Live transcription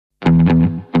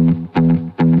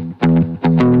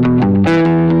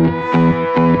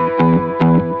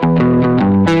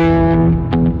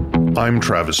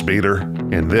Travis Bader,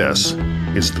 and this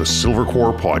is the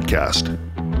Silvercore podcast.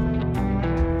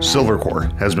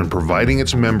 Silvercore has been providing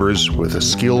its members with the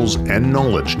skills and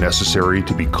knowledge necessary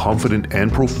to be confident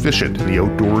and proficient in the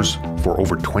outdoors for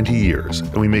over 20 years,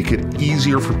 and we make it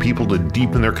easier for people to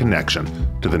deepen their connection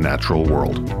to the natural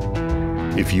world.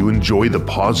 If you enjoy the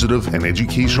positive and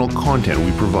educational content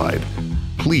we provide,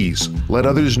 please let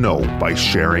others know by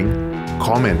sharing,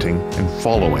 commenting, and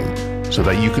following so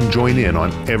that you can join in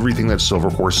on everything that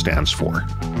Silvercore stands for.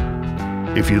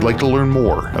 If you'd like to learn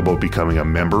more about becoming a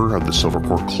member of the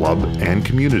Silvercore Club and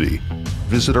community,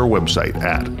 visit our website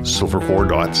at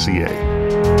silvercore.ca.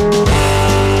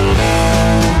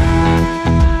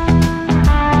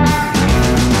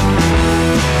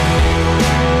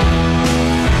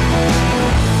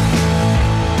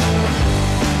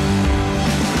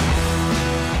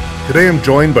 Today I'm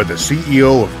joined by the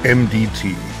CEO of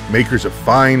MDT, makers of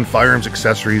fine firearms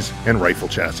accessories and rifle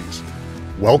chassis.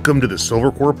 Welcome to the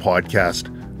Silvercore podcast,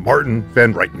 Maarten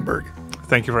Van Ruitenburg.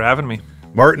 Thank you for having me.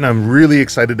 Maarten, I'm really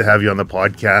excited to have you on the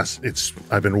podcast.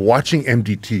 I've been watching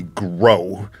MDT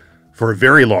grow for a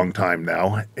very long time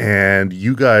now, and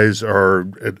you guys are,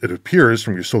 it appears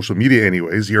from your social media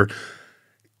anyways, you're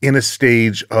in a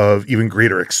stage of even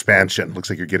greater expansion. Looks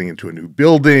like you're getting into a new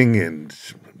building and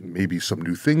maybe some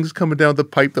new things coming down the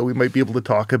pipe that we might be able to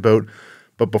talk about.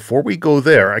 But before we go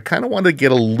there, I kind of want to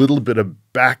get a little bit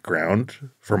of background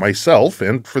for myself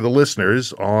and for the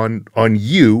listeners on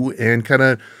you and kind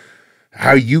of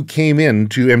how you came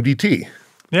into MDT.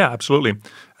 Yeah, absolutely.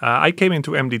 I came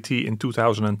into MDT in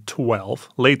 2012,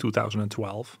 late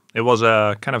 2012. It was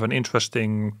a kind of an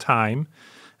interesting time.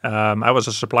 I was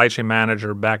a supply chain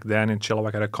manager back then in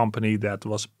Chilliwack at a company that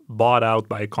was bought out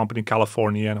by a company in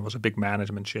California, and it was a big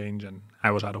management change, and I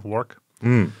was out of work.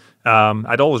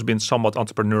 I'd always been somewhat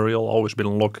entrepreneurial, always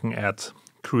been looking at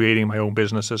creating my own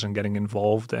businesses and getting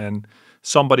involved, and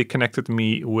somebody connected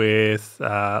me with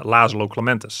Laszlo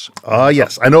Clementis.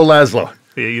 Yes, I know Laszlo.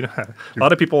 You know, a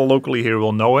lot of people locally here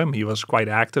will know him. He was quite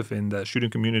active in the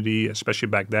shooting community, especially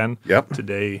back then. Yep.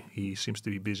 Today, he seems to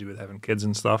be busy with having kids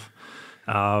and stuff.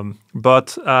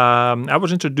 But I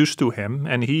was introduced to him,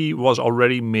 and he was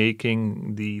already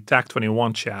making the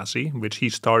TAC-21 chassis, which he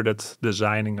started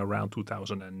designing around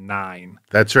 2009.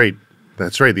 That's right. The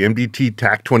MDT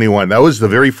TAC-21. That was the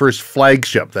very first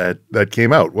flagship that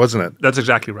came out, wasn't it? That's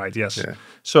exactly right, yes. Yeah.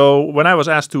 So when I was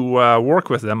asked to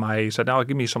work with them, I said, now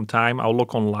give me some time. I'll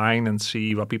look online and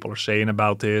see what people are saying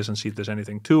about this and see if there's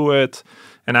anything to it.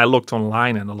 And I looked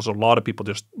online, and there was a lot of people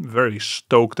just very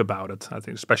stoked about it. I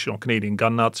think especially on Canadian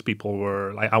Gun Nuts, people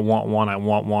were like, I want one. And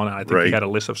I think he had a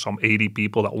list of some 80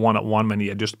 people that wanted one when he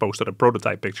had just posted a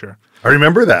prototype picture. I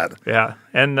remember that. Yeah.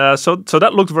 And so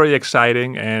that looked very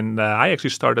exciting. And I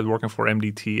actually started working for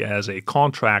MDT as a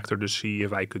contractor to see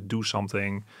if I could do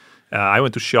something. I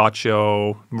went to SHOT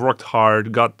Show, worked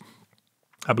hard,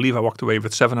 I believe I walked away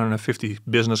with 750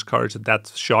 business cards at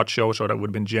that SHOT Show, so that would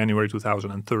have been January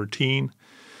 2013.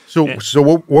 So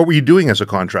what were you doing as a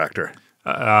contractor?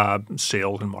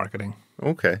 Sales and marketing.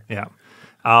 Okay. Yeah.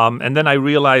 And then I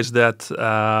realized that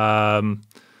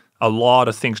a lot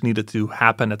of things needed to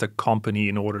happen at the company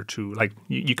in order to, like,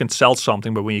 you can sell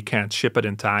something, but when you can't ship it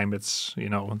in time, it's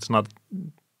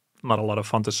not a lot of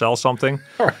fun to sell something.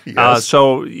 Yes.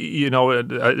 So,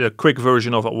 a quick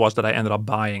version of it was that I ended up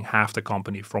buying half the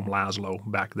company from Laszlo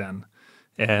back then.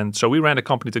 And so we ran the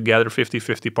company together,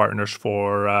 50-50 partners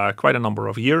for quite a number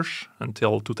of years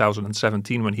until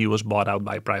 2017 when he was bought out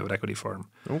by a private equity firm.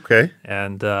 Okay.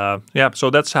 And so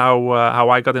that's how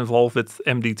I got involved with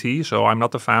MDT. So I'm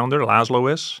not the founder,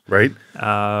 Laszlo is. Right.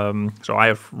 So I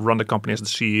have run the company as the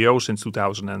CEO since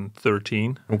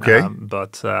 2013. Okay.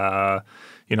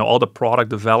 All the product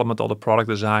development, all the product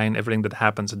design, everything that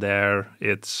happens there,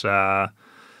 it's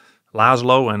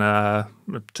Laszlo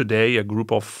and today a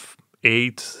group of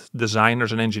 8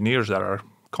 designers and engineers that are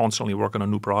constantly working on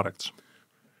new products.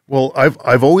 Well,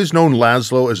 I've always known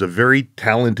Laszlo as a very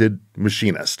talented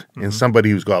machinist and somebody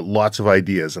who's got lots of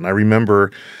ideas. And I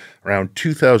remember around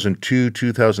 2002,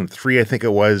 2003, I think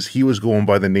it was, he was going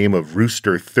by the name of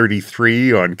Rooster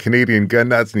 33 on Canadian Gun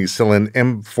Nuts, and he's selling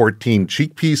M14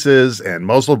 cheek pieces and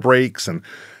muzzle brakes. And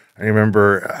I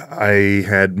remember I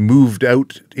had moved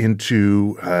out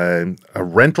into a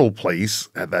rental place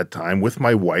at that time with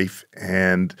my wife,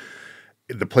 and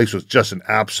the place was just an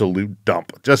absolute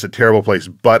dump, just a terrible place,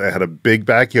 but it had a big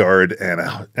backyard and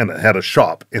it had a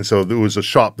shop. And so there was a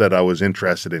shop that I was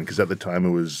interested in because at the time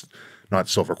it was not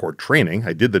Silvercore training.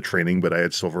 I did the training, but I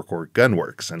had Silvercore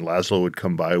Gunworks, and Laszlo would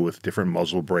come by with different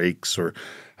muzzle brakes or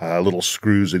little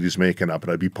screws that he's making up,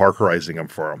 and I'd be parkerizing them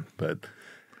for him. But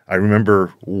I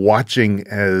remember watching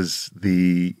as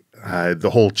the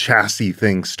whole chassis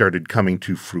thing started coming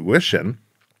to fruition.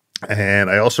 And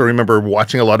I also remember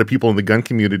watching a lot of people in the gun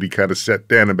community kind of sit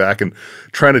down and back and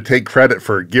trying to take credit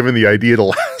for giving the idea to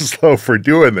Laszlo for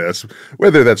doing this.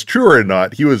 Whether that's true or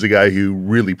not, he was the guy who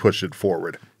really pushed it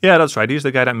forward. Yeah, that's right. He's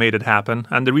the guy that made it happen.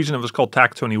 And the reason it was called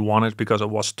TAC-21 is because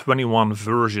it was 21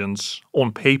 versions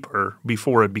on paper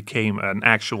before it became an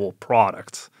actual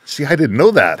product. See, I didn't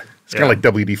know that. It's kind of like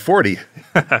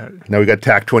WD-40. Now we got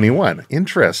TAC-21.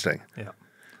 Interesting. Yeah.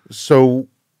 So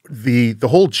the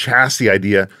whole chassis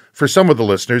idea, for some of the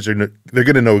listeners, they're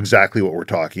going to know exactly what we're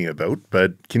talking about.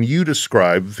 But can you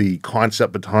describe the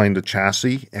concept behind the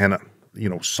chassis? And,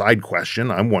 side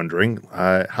question, I'm wondering,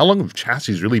 how long have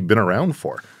chassis really been around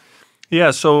for?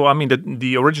 Yeah, so I mean,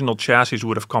 the original chassis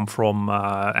would have come from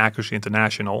Accuracy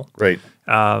International. Right.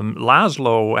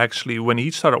 Laszlo, actually, when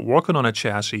he started working on a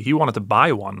chassis, he wanted to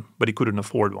buy one, but he couldn't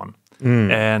afford one.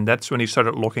 And that's when he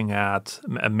started looking at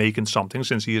making something,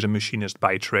 since he is a machinist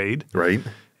by trade. Right.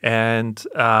 And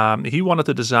he wanted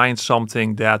to design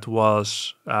something that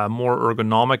was more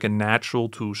ergonomic and natural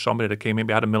to somebody that came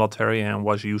maybe out of the military and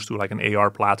was used to like an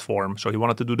AR platform. So he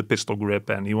wanted to do the pistol grip,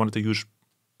 and he wanted to use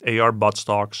AR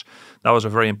buttstocks. That was a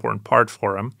very important part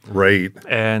for him. Right.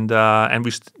 And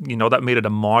we, that made it a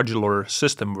modular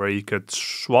system where you could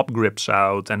swap grips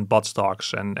out and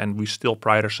buttstocks. And we still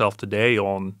pride ourselves today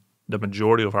on the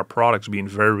majority of our products being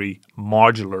very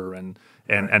modular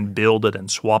and build it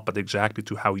and swap it exactly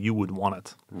to how you would want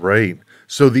it. Right.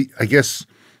 So I guess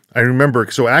I remember,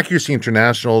 so Accuracy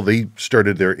International, they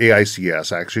started their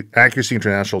AICS, Accuracy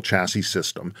International Chassis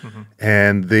System,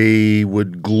 and they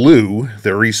would glue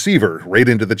their receiver right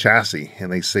into the chassis. And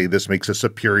they say this makes a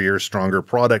superior, stronger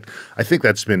product. I think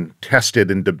that's been tested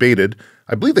and debated.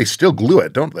 I believe they still glue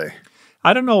it, don't they?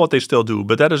 I don't know what they still do,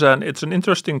 but it's an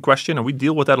interesting question, and we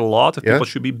deal with that a lot. If people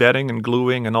should be bedding and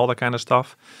gluing and all that kind of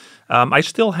stuff. I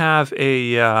still have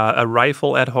a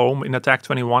rifle at home in a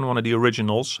TAC-21, one of the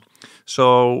originals.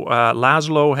 So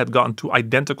Laszlo had gotten two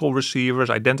identical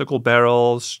receivers, identical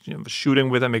barrels,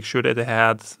 shooting with them, make sure that they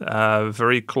had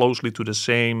very closely to the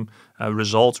same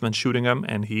results when shooting them,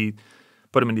 and he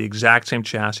put them in the exact same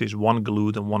chassis, one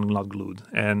glued and one not glued.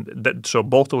 And so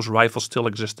both those rifles still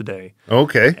exist today.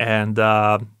 Okay. And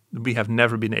we have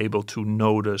never been able to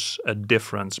notice a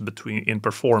difference in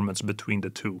performance between the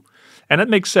two. And that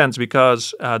makes sense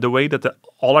because the way that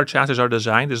all our chassis are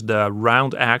designed is the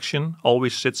round action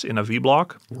always sits in a V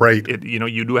block. Right.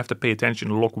 You do have to pay attention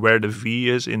to look where the V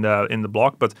is in the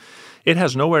block, but it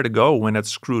has nowhere to go when it's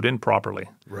screwed in properly.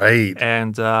 Right.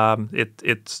 And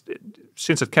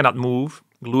since it cannot move,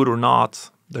 glued or not,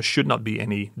 there should not be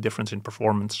any difference in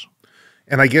performance.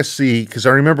 And I guess because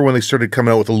I remember when they started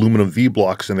coming out with aluminum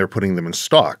V-blocks and they're putting them in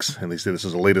stocks, and they say this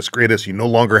is the latest, greatest, you no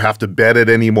longer have to bed it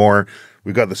anymore.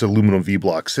 We've got this aluminum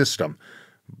V-block system.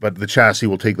 But the chassis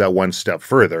will take that one step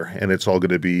further, and it's all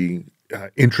going to be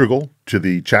integral to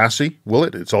the chassis, will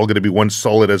it? It's all going to be one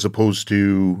solid as opposed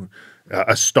to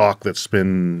a stock that's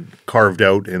been carved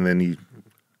out and then you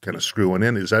kind of screw one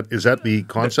in. Is that the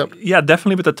concept? Yeah,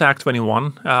 definitely with the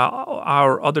TAC-21.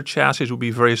 Our other chassis will be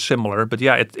very similar, but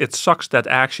yeah, it sucks that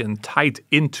action tight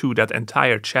into that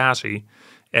entire chassis,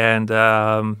 and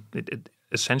it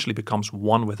essentially becomes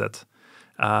one with it.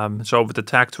 So with the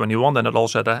TAC-21, then it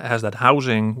also has that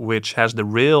housing which has the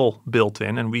rail built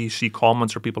in, and we see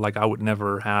comments from people like, I would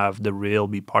never have the rail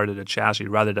be part of the chassis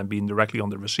rather than being directly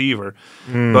on the receiver.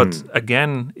 But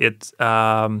again,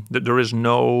 there is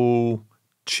no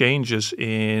changes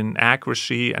in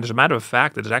accuracy, and as a matter of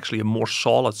fact, it is actually a more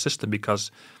solid system because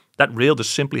that rail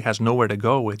just simply has nowhere to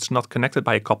go. It's not connected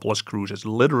by a couple of screws. It's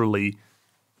literally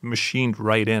machined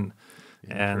right in.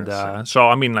 And so,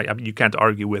 I mean, like, you can't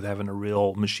argue with having a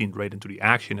rail machined right into the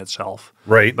action itself.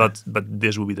 Right. But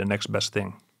this will be the next best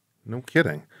thing. No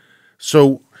kidding.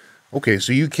 So, okay,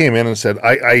 so you came in and said,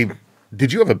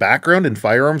 did you have a background in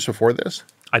firearms before this?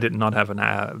 I did not have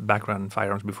a background in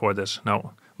firearms before this,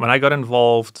 no. When I got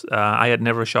involved, I had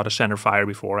never shot a center fire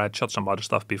before. I had shot some other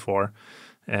stuff before.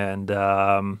 And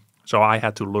so I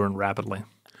had to learn rapidly.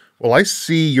 Well, I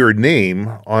see your name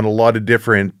on a lot of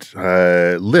different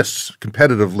lists,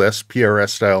 competitive lists,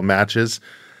 PRS-style matches.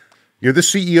 You're the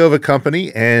CEO of a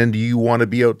company, and you want to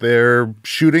be out there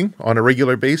shooting on a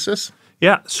regular basis?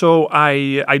 Yeah, so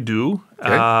I do.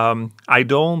 Okay. I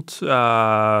don't...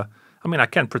 I mean, I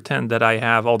can't pretend that I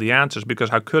have all the answers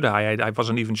because how could I? I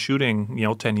wasn't even shooting,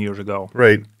 10 years ago.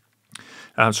 Right.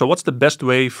 So what's the best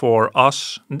way for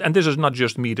us? And this is not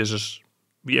just me. This is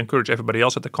we encourage everybody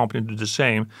else at the company to do the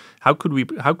same. How could we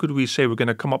say we're going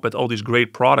to come up with all these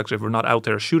great products if we're not out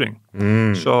there shooting?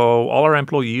 So all our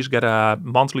employees get a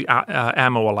monthly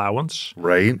ammo allowance.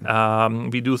 Right.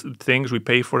 We do things. We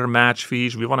pay for their match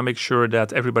fees. We want to make sure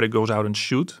that everybody goes out and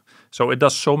shoot. So it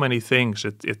does so many things.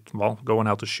 Well, going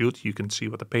out to shoot, you can see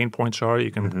what the pain points are.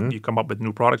 You come up with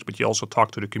new products, but you also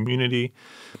talk to the community.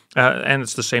 And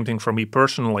it's the same thing for me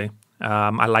personally.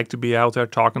 I like to be out there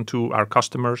talking to our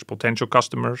customers, potential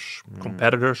customers,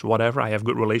 competitors, whatever. I have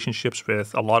good relationships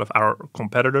with a lot of our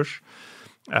competitors.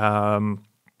 And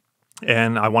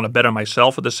I want to better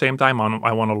myself at the same time.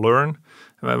 I want to learn.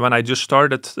 When I just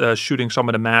started shooting some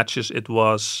of the matches, it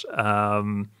was...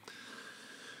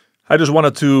 I just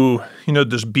wanted to,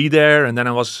 just be there. And then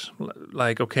I was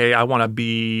like, okay, I want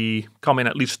to come in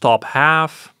at least top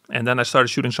half. And then I started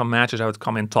shooting some matches. I would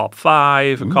come in top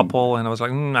 5, a couple, and I was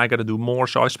like, I got to do more.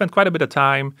 So I spent quite a bit of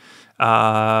time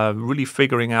really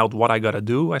figuring out what I got to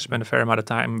do. I spent a fair amount of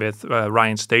time with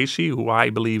Ryan Stacy, who I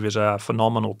believe is a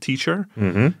phenomenal teacher.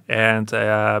 And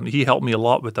he helped me a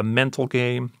lot with the mental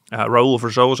game. Raul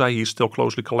Verzosa, he's still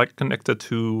closely connected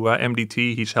to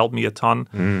MDT. He's helped me a ton.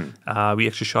 We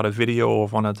actually shot a video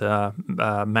of one of the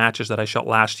matches that I shot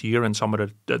last year and some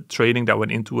of the training that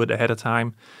went into it ahead of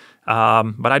time.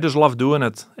 But I just love doing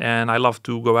it, and I love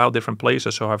to go out different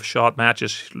places. So I've shot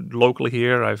matches locally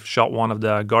here. I've shot one of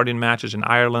the Guardian matches in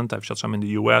Ireland. I've shot some in the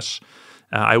US.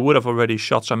 I would have already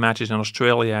shot some matches in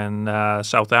Australia and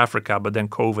South Africa, but then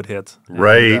COVID hit.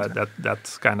 Right. And,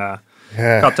 that kind of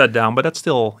cut that down, but that's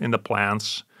still in the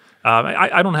plans.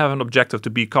 I don't have an objective to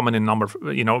be coming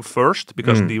in first,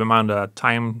 because the amount of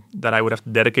time that I would have to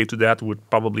dedicate to that would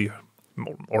probably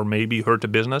or maybe hurt the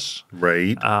business.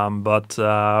 Right. But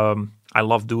I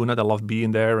love doing it. I love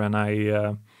being there. And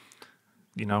I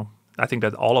think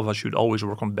that all of us should always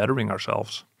work on bettering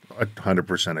ourselves. I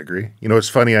 100% agree. It's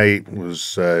funny. I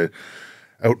was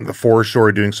out in the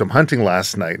foreshore doing some hunting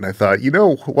last night, and I thought,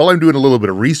 while I'm doing a little bit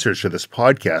of research for this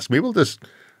podcast, maybe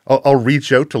I'll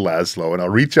reach out to Laszlo and I'll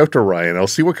reach out to Ryan. I'll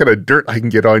see what kind of dirt I can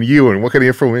get on you and what kind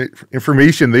of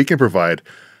information they can provide.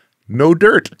 No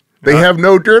dirt. They have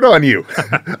no dirt on you.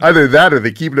 Either that or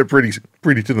they keep it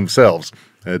pretty to themselves.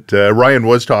 Ryan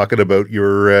was talking about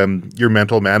your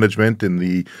mental management in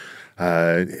the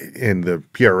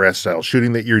PRS style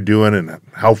shooting that you're doing and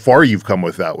how far you've come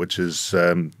with that, which is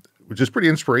pretty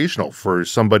inspirational for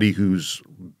somebody who's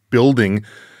building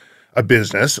a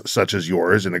business such as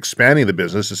yours and expanding the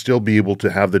business to still be able to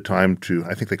have the time to,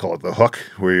 I think they call it the hook,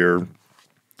 where you're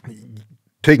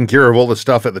taking care of all the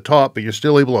stuff at the top, but you're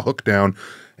still able to hook down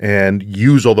and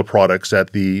use all the products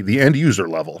at the end user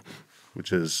level,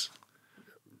 which is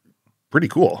pretty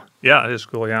cool. Yeah, it is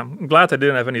cool. Yeah, I'm glad I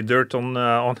didn't have any dirt on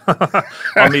on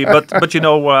me, but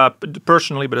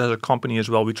personally, but as a company as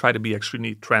well, we try to be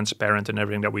extremely transparent in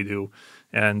everything that we do,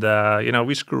 and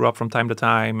we screw up from time to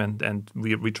time, and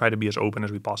we try to be as open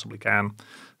as we possibly can.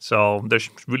 So there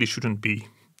really shouldn't be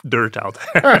dirt out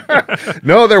there.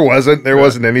 No, there wasn't. There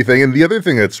wasn't anything. And the other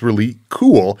thing that's really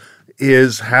cool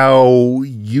is how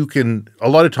you can, a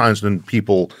lot of times when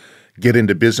people get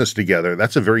into business together,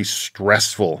 that's a very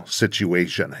stressful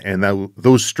situation. And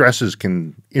those stresses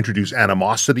can introduce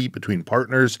animosity between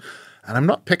partners. And I'm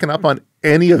not picking up on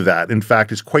any of that. In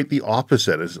fact, it's quite the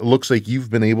opposite. It looks like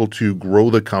you've been able to grow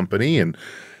the company and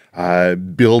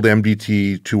build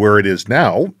MDT to where it is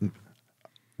now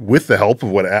with the help of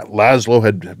what Laszlo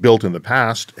had built in the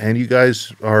past. And you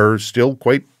guys are still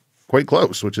quite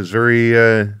close, which is very,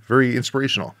 very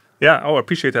inspirational. Yeah, I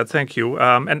appreciate that. Thank you.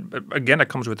 And again, it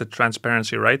comes with the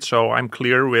transparency, right? So I'm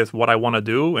clear with what I want to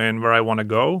do and where I want to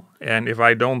go. And if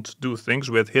I don't do things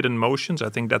with hidden motions, I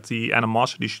think that the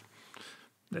animosity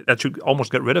that should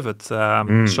almost get rid of it.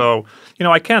 So,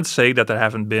 I can't say that there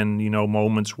haven't been,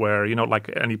 moments where,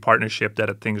 like any partnership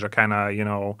that things are kind of,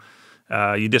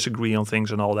 you disagree on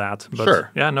things and all that. But sure.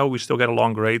 Yeah, no, we still get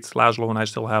along great. Laszlo and I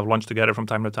still have lunch together from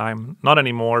time to time. Not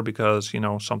anymore because,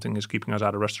 something is keeping us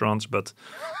out of restaurants. But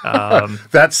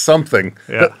that's something.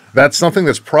 Yeah. That's something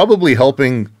that's probably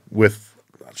helping with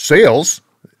sales.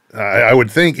 I would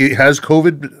think. Has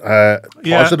COVID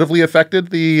positively affected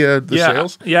the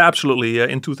sales? Yeah, absolutely.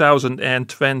 In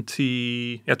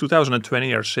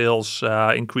 2020, our sales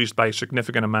increased by a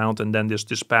significant amount, and then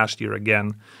this past year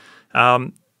again.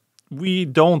 We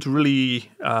don't really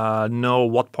know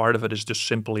what part of it is just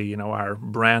simply, our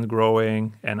brand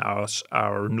growing and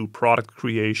our new product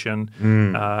creation,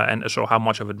 and so how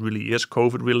much of it really is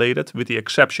COVID related. With the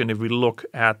exception, if we look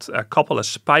at a couple of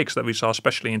spikes that we saw,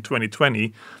 especially in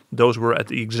 2020, those were at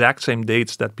the exact same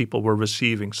dates that people were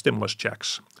receiving stimulus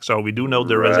checks. So we do know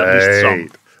there is at least some.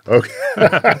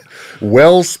 Okay.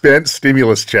 Well spent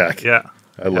stimulus check. Yeah.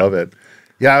 I love it.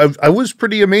 Yeah, I was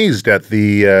pretty amazed at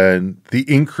the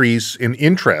increase in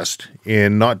interest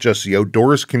in not just the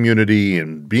outdoors community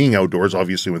and being outdoors.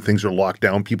 Obviously, when things are locked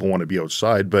down, people want to be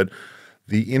outside, but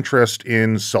the interest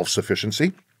in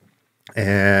self-sufficiency.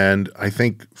 And I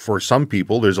think for some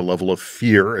people, there's a level of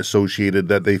fear associated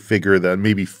that they figure that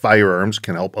maybe firearms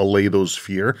can help allay those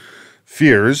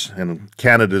fears. And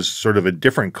Canada's sort of a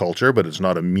different culture, but it's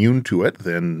not immune to it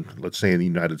than, let's say, in the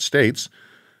United States.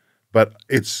 But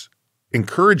it's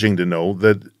encouraging to know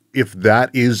that if that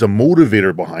is a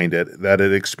motivator behind it, that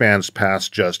it expands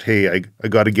past just, hey, I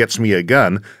got to get me a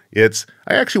gun. It's,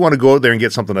 I actually want to go out there and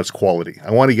get something that's quality.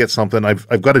 I want to get something,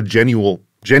 I've got a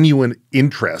genuine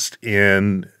interest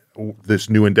in this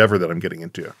new endeavor that I'm getting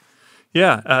into.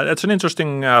 Yeah, that's an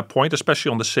interesting point,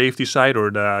 especially on the safety side or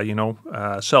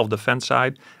the self-defense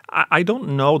side. I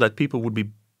don't know that people would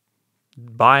be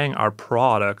buying our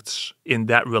products in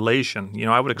that relation.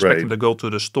 I would expect them to go to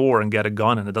the store and get a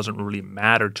gun, and it doesn't really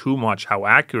matter too much how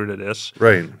accurate it is.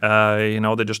 Right.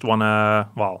 They just want to,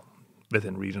 well,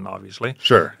 within reason, obviously.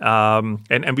 Sure.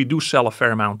 And we do sell a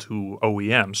fair amount to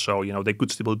OEMs, so they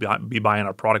could still be buying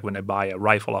our product when they buy a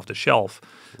rifle off the shelf.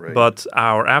 Right. But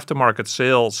our aftermarket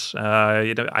sales,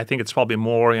 I think it's probably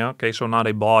more. Okay, so now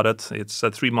they bought it. It's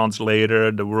 3 months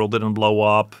later. The world didn't blow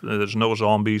up. There's no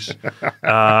zombies.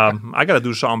 I got to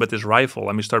do something with this rifle.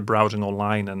 Let me start browsing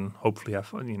online, and hopefully,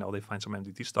 they find some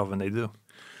MDT stuff, and they do.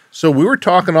 So we were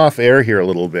talking off air here a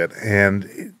little bit,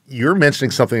 and you're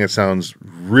mentioning something that sounds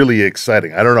really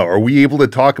exciting. I don't know. Are we able to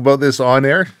talk about this on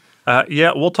air?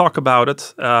 Yeah, we'll talk about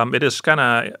it. It is kind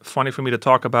of funny for me to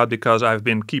talk about because I've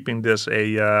been keeping this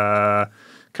a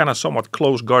kind of somewhat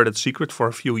close-guarded secret for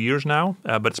a few years now,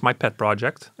 but it's my pet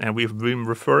project, and we've been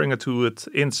referring to it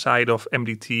inside of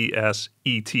MDT as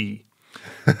ET.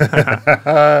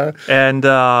 And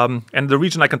the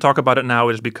reason I can talk about it now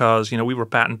is because we were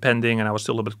patent pending, and I was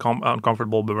still a bit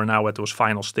uncomfortable, but we're now at those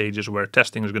final stages where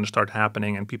testing is going to start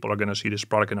happening, and people are going to see this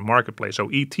product in the marketplace. So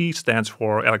ET stands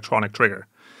for electronic trigger.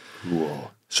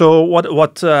 Cool. So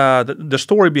what the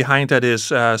story behind that is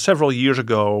several years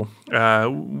ago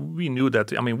we knew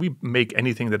that we make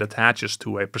anything that attaches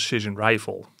to a precision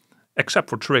rifle except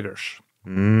for triggers.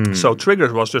 So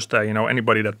triggers was just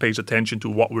anybody that pays attention to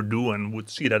what we're doing would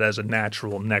see that as a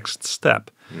natural next step.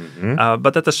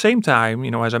 But at the same time,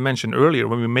 as I mentioned earlier,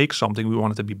 when we make something, we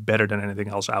want it to be better than anything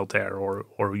else out there,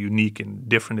 or unique and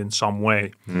different in some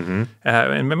way.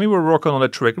 And when we were working on the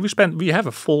trigger, we have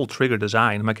a full trigger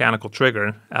design, a mechanical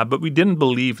trigger, but we didn't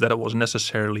believe that it was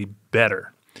necessarily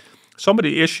better. Some of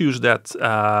the issues that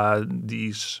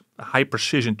these high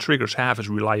precision triggers have is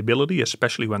reliability,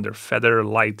 especially when they're feather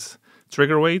light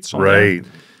trigger weights on right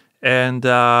there.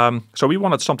 And so we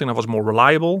wanted something that was more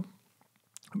reliable.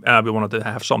 We wanted to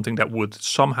have something that would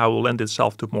somehow lend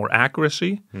itself to more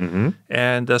accuracy.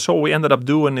 And so what we ended up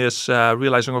doing is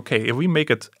realizing, okay, if we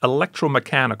make it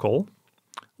electromechanical,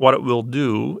 what it will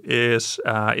do is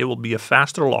it will be a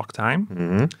faster lock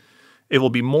time. It will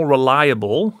be more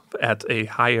reliable at a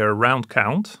higher round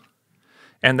count.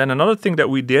 And then another thing that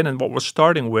we did, and what we're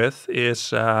starting with, is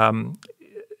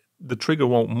the trigger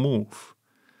won't move.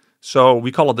 So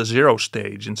we call it the zero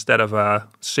stage instead of a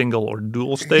single or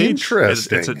dual stage.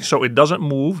 Interesting. So it doesn't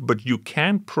move, but you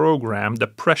can program the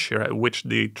pressure at which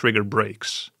the trigger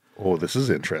breaks. Oh, this is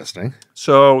interesting.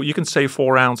 So you can say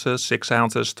 4 ounces, 6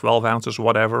 ounces, 12 ounces,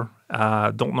 whatever.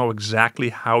 Don't know exactly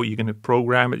how you're going to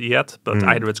program it yet, but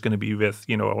either it's going to be with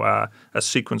a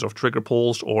sequence of trigger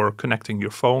pulls or connecting your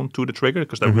phone to the trigger,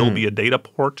 because there will be a data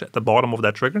port at the bottom of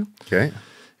that trigger. Okay.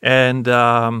 And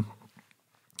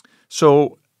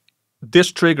so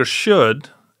this trigger should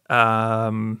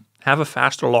have a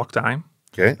faster lock time.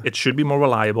 Okay. It should be more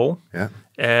reliable. Yeah.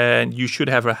 And you should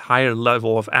have a higher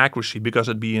level of accuracy because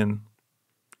it being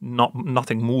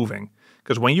nothing moving.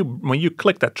 Because when you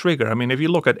click that trigger, if you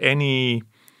look at any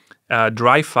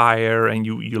dry fire and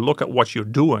you look at what you're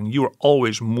doing, you're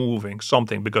always moving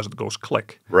something because it goes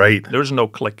click. Right. There's no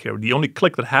click here. The only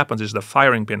click that happens is the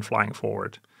firing pin flying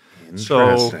forward.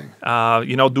 Interesting.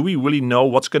 So, do we really know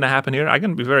what's going to happen here? I'm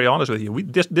going to be very honest with you.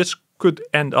 This could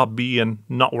end up being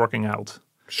not working out.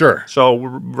 Sure. So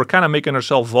we're kind of making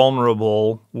ourselves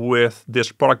vulnerable with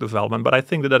this product development, but I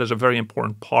think that is a very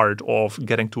important part of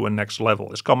getting to a next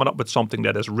level, is coming up with something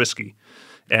that is risky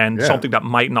and something that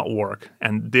might not work.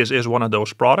 And this is one of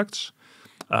those products.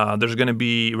 We're going to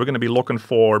be looking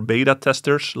for beta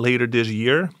testers later this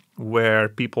year where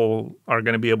people are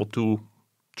going to be able to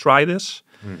try this.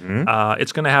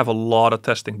 It's going to have a lot of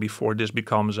testing before this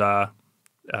becomes a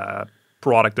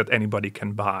product that anybody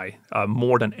can buy,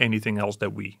 more than anything else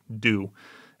that we do.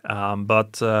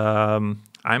 I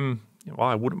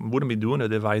wouldn't be doing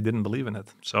it if I didn't believe in it.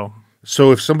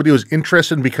 So if somebody was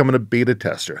interested in becoming a beta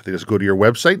tester, they just go to your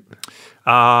website?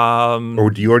 Or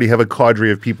do you already have a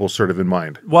cadre of people sort of in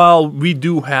mind? Well, we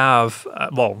do have,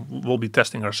 we'll be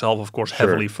testing ourselves, of course,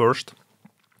 heavily first.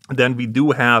 Then we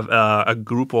do have a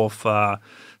group of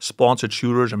sponsored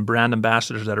shooters and brand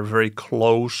ambassadors that are very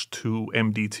close to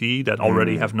MDT that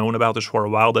already have known about this for a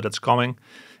while, that it's coming.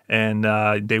 And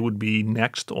they would be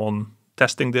next on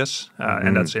testing this.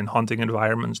 And that's in hunting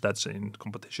environments, that's in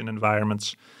competition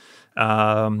environments.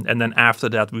 And then after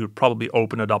that, we would probably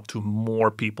open it up to more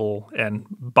people. And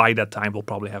by that time, we'll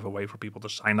probably have a way for people to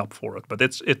sign up for it. But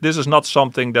this is not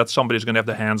something that somebody's going to have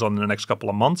their hands on in the next couple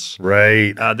of months.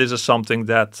 Right. This is something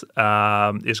that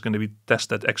is going to be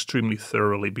tested extremely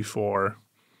thoroughly before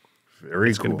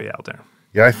it's going to be out there.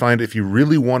 Yeah, I find if you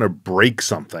really want to break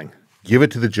something, give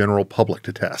it to the general public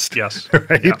to test. Yes.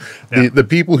 Right? Yeah. The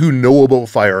people who know about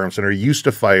firearms and are used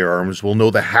to firearms will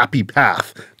know the happy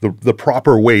path, the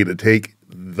proper way to take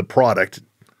the product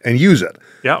and use it.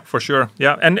 Yeah, for sure.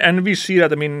 Yeah, and we see that,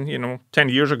 10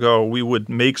 years ago, we would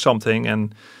make something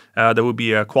and there would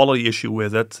be a quality issue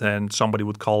with it and somebody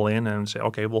would call in and say,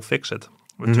 okay, we'll fix it.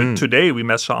 Today, we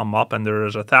mess something up and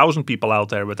there's 1,000 people out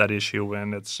there with that issue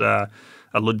and it's a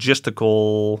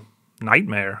logistical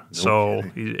nightmare. So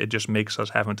it just makes us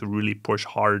having to really push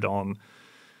hard on.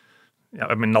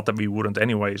 Not that we wouldn't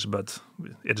anyways, but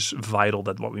it is vital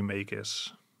that what we make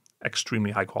is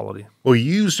extremely high quality. Well,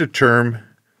 you used a term,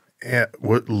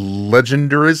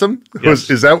 legendarism. Yes.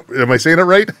 Am I saying it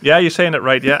right? Yeah, you're saying it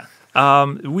right. Yeah.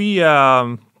 For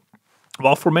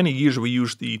many years we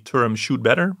used the term "shoot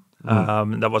better."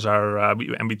 That was our,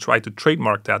 we tried to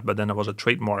trademark that, but then there was a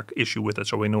trademark issue with it,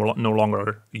 so we no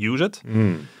longer use it.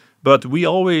 But we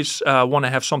always want to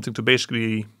have something to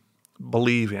basically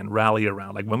believe in, rally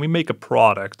around. Like when we make a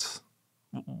product,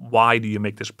 why do you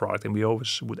make this product? And we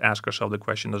always would ask ourselves the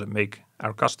question, does it make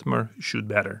our customer shoot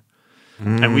better?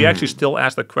 And we actually still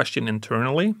ask that question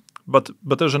internally. But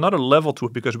there's another level to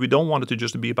it because we don't want it to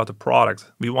just be about the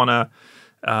product. We want to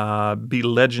be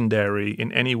legendary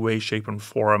in any way, shape, and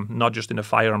form, not just in the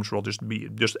firearms world,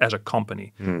 just as a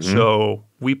company. So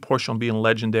we push on being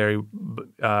legendary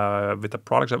with the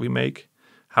products that we make,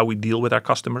 how we deal with our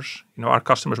customers. Our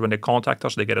customers, when they contact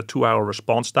us, they get a 2-hour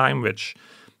response time, which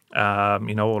a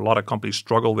lot of companies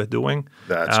struggle with doing.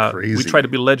 That's crazy. We try to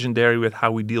be legendary with how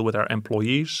we deal with our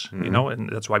employees, and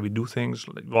that's why we do things.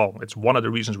 It's one of the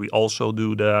reasons we also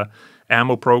do the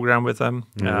ammo program with them.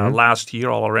 Last year,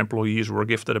 all our employees were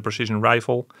gifted a precision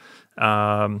rifle.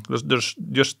 There's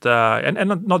just,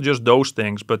 and not just those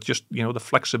things, but just, the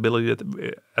flexibility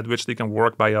at which they can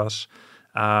work by us.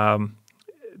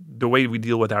 The way we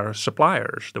deal with our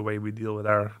suppliers, the way we deal with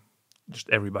just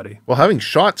everybody. Well, having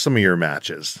shot some of your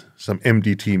matches, some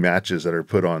MDT matches that are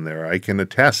put on there, I can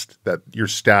attest that your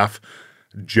staff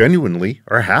genuinely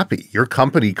are happy. Your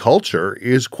company culture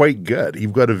is quite good.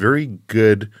 You've got a very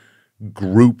good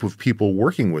group of people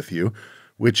working with you,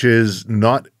 which is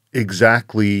not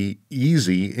exactly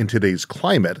easy in today's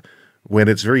climate when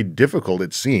it's very difficult,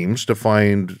 it seems, to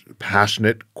find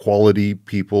passionate, quality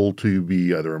people to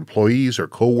be either employees or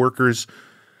co-workers.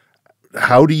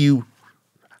 How do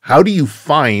you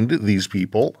find these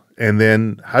people, and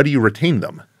then how do you retain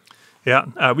them?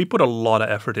 Yeah, we put a lot of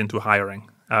effort into hiring.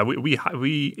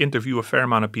 We interview a fair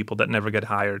amount of people that never get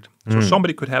hired. So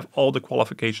somebody could have all the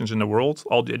qualifications in the world,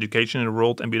 all the education in the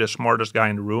world, and be the smartest guy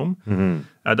in the room.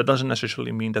 That doesn't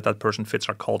necessarily mean that person fits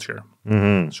our culture.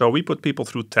 So we put people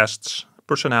through tests,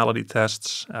 personality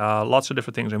tests, lots of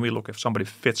different things, and we look if somebody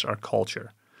fits our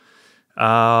culture.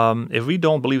 If we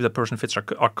don't believe that person fits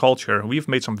our culture, we've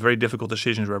made some very difficult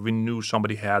decisions where we knew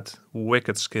somebody had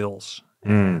wicked skills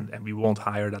and we won't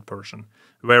hire that person.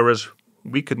 Whereas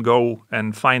we could go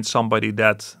and find somebody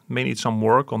that may need some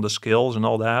work on the skills and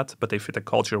all that, but they fit the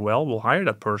culture well, we'll hire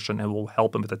that person and we'll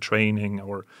help them with the training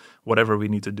or whatever we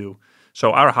need to do.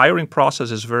 So our hiring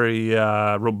process is very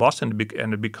robust and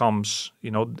it becomes,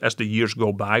 as the years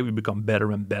go by, we become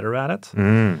better and better at it.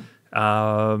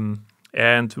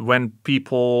 And when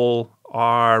people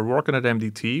are working at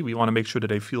MDT, we want to make sure that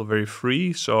they feel very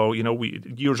free. So,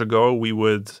 years ago, we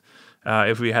would,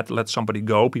 if we had to let somebody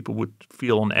go, people would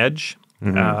feel on edge.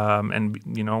 And,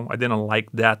 I didn't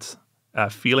like that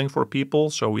feeling for people.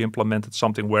 So we implemented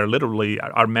something where literally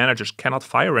our managers cannot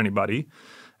fire anybody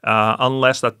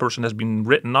unless that person has been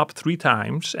written up 3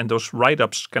 times. And those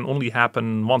write-ups can only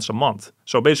happen once a month.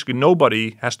 So basically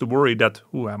nobody has to worry that,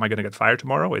 am I going to get fired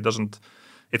tomorrow?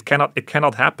 it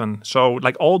cannot happen. So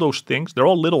like all those things, they're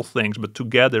all little things, but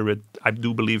together I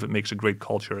do believe it makes a great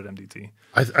culture at MDT.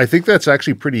 I think that's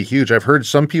actually pretty huge. I've heard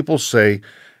some people say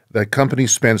that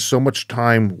companies spend so much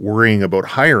time worrying about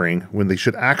hiring when they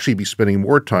should actually be spending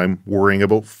more time worrying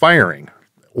about firing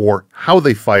or how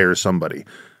they fire somebody.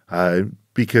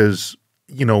 Because,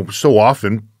 so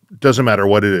often, doesn't matter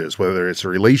what it is, whether it's a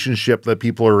relationship that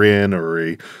people are in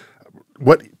or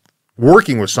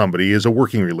working with somebody is a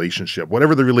working relationship.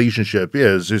 Whatever the relationship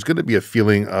is, there's going to be a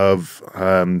feeling of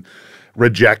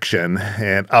rejection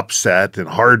and upset and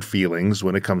hard feelings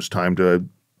when it comes time to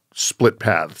split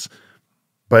paths.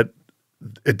 But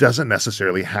it doesn't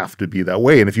necessarily have to be that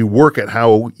way. And if you work at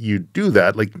how you do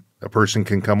that, like a person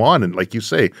can come on and, like you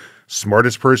say,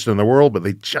 smartest person in the world, but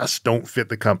they just don't fit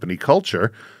the company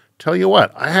culture. Tell you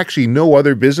what, I actually know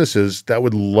other businesses that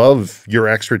would love your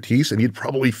expertise and you'd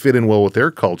probably fit in well with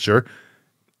their culture.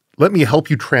 Let me help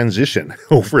you transition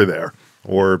over there.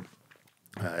 Or,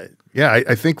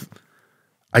 I think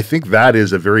that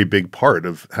is a very big part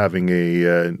of having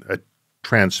a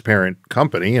transparent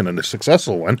company and a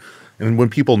successful one. And when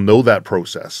people know that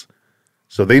process,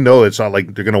 so they know it's not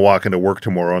like they're going to walk into work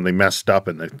tomorrow and they messed up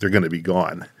and they're going to be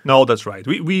gone. No, that's right.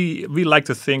 We like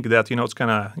to think that, it's kind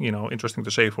of, interesting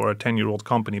to say for a 10-year-old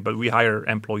company, but we hire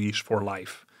employees for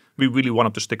life. We really want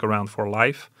them to stick around for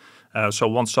life. So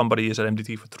once somebody is at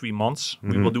MDT for 3 months,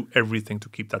 we will do everything to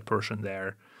keep that person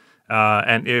there.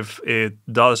 And if it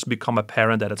does become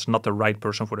apparent that it's not the right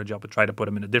person for the job, we try to put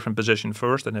them in a different position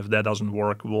first. And if that doesn't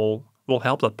work, we'll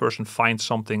help that person find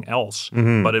something else.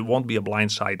 But it won't be a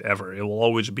blind side ever. It will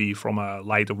always be from a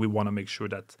light of we want to make sure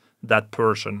that that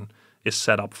person is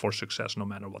set up for success no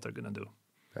matter what they're going to do.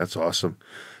 That's awesome.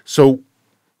 So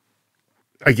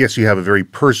I guess you have a very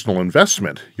personal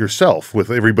investment yourself with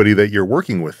everybody that you're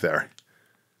working with there.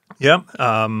 Yeah.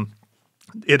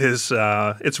 It is.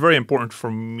 It's very important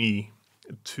for me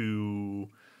to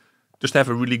just have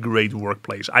a really great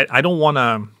workplace. I don't want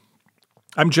to.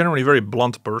 I'm generally a very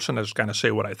blunt person. I just kind of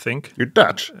say what I think. You're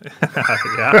Dutch.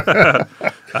 Yeah.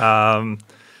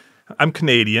 I'm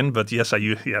Canadian, but yes, I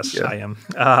am.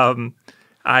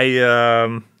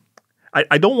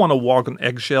 I don't want to walk on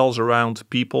eggshells around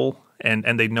people.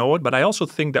 And they know it, but I also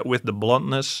think that with the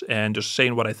bluntness and just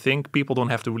saying what I think, people don't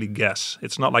have to really guess.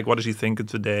 It's not like, what is he thinking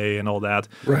today and all that.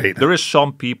 Right. There is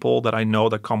some people that I know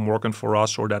that come working for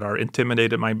us or that are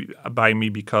intimidated by me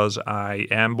because I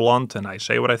am blunt and I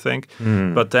say what I think.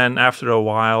 But then after a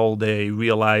while, they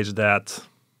realize that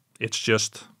it's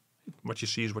just what you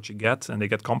see is what you get, and they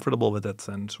get comfortable with it.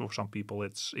 And for some people,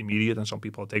 it's immediate, and some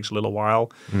people, it takes a little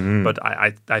while. But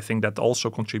I think that also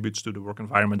contributes to the work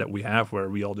environment that we have, where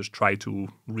we all just try to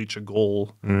reach a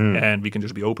goal, and we can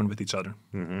just be open with each other.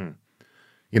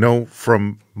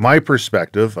 From my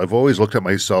perspective, I've always looked at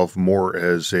myself more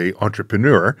as an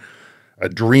entrepreneur, a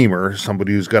dreamer,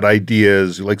 somebody who's got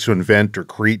ideas, who likes to invent or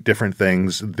create different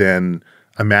things, than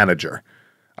a manager.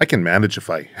 I can manage if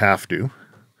I have to.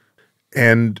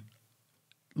 And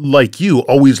like you,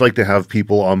 always like to have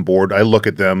people on board. I look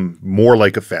at them more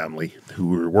like a family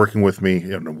who are working with me,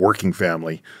 a working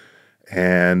family,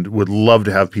 and would love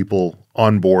to have people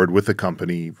on board with the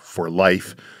company for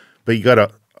life. But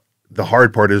the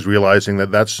hard part is realizing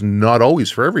that that's not always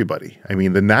for everybody. I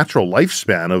mean, the natural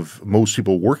lifespan of most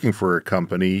people working for a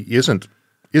company isn't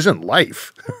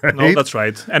life. Right? No, that's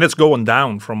right. And it's going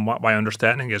down from what my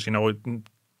understanding is.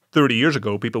 30 years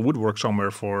ago, people would work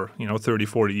somewhere for, 30,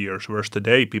 40 years, whereas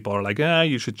today people are like,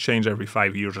 you should change every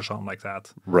 5 years or something like that.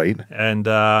 Right. And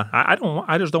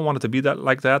I just don't want it to be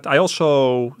like that. I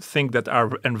also think that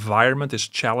our environment is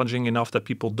challenging enough that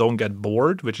people don't get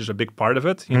bored, which is a big part of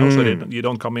it. So you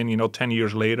don't come in, 10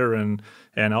 years later and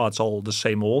it's all the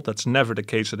same old. That's never the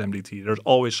case at MDT. There's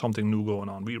always something new going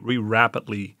on. We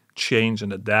rapidly change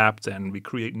and adapt, and we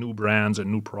create new brands and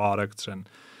new products and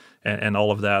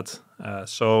all of that.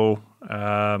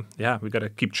 We got to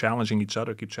keep challenging each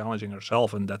other, keep challenging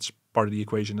ourselves, and that's part of the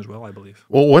equation as well, I believe.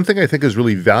 Well, one thing I think is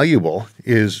really valuable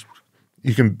is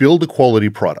you can build a quality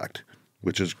product,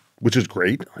 which is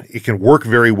great. It can work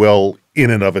very well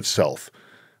in and of itself.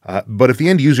 But if the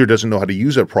end user doesn't know how to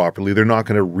use it properly, they're not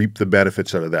going to reap the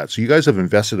benefits out of that. So you guys have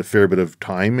invested a fair bit of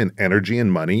time and energy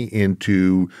and money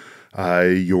into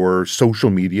your social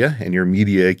media and your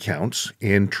media accounts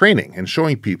in training and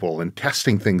showing people and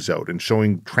testing things out and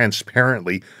showing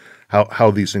transparently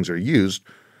how these things are used.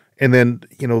 And then,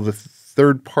 the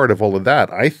third part of all of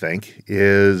that, I think,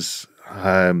 is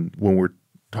when we're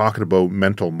talking about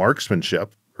mental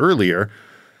marksmanship earlier,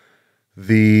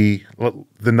 the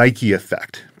Nike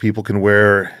effect. People can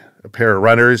wear a pair of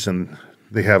runners and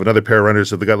they have another pair of runners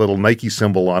that they got a little Nike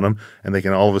symbol on them, and they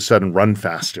can all of a sudden run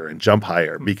faster and jump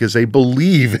higher because they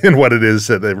believe in what it is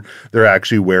that they're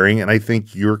actually wearing. And I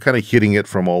think you're kind of hitting it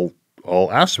from all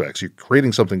aspects. You're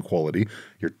creating something quality.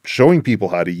 You're showing people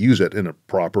how to use it in a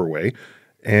proper way.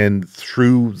 And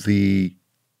through the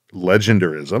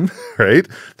legendarism, right?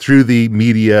 Through the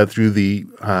media, through the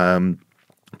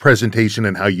presentation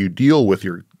and how you deal with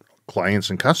your clients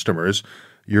and customers,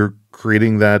 you're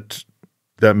creating that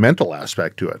mental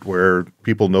aspect to it where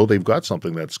people know they've got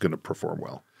something that's going to perform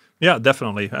well. Yeah,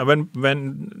 definitely.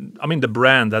 When I mean the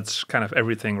brand, that's kind of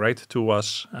everything, right, to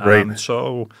us. Right.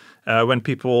 So when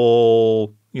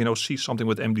people see something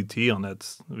with MDT on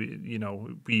it,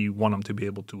 we want them to be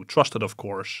able to trust it, of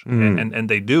course, and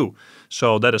they do.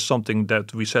 So that is something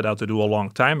that we set out to do a long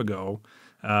time ago.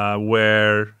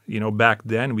 Where back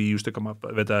then we used to come up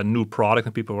with a new product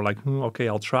and people were like, okay,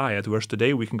 I'll try it. Whereas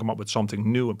today we can come up with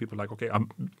something new and people are like, okay,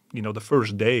 the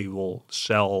first day we'll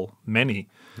sell many,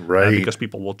 right? Because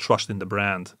people will trust in the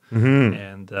brand.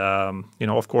 And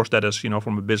of course that is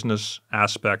from a business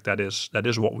aspect that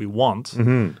is what we want.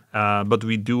 But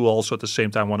we do also at the same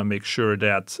time want to make sure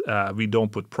that we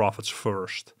don't put profits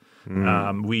first.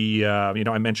 I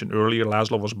mentioned earlier,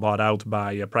 Laszlo was bought out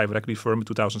by a private equity firm in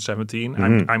 2017.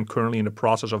 I'm currently in the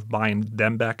process of buying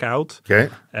them back out. Okay.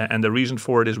 And the reason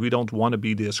for it is we don't want to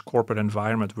be this corporate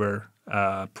environment where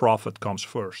profit comes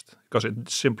first, because it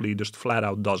simply just flat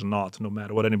out does not. No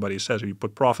matter what anybody says, if you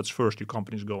put profits first, your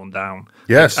company's going down.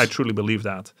 Yes. I truly believe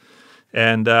that.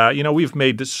 And we've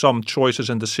made some choices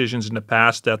and decisions in the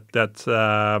past that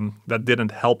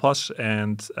didn't help us,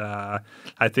 and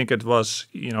I think it was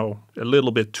a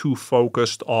little bit too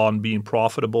focused on being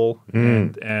profitable,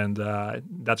 and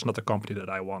that's not the company that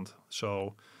I want.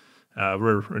 So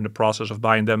we're in the process of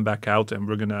buying them back out, and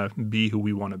we're gonna be who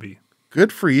we want to be.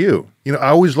 Good for you. I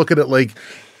always look at it like,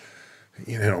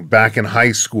 back in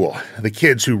high school, the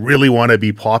kids who really want to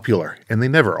be popular, and they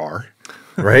never are.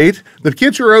 Right? The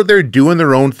kids who are out there doing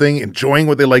their own thing, enjoying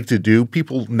what they like to do,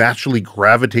 people naturally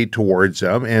gravitate towards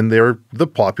them, and they're the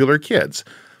popular kids.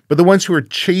 But the ones who are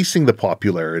chasing the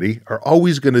popularity are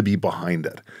always going to be behind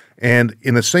it. And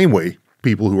in the same way,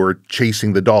 people who are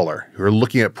chasing the dollar, who are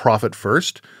looking at profit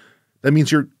first, that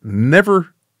means you're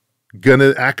never going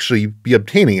to actually be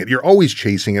obtaining it. You're always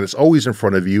chasing it. It's always in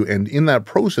front of you. And in that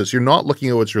process, you're not looking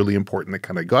at what's really important that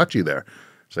kind of got you there.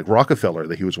 It's like Rockefeller,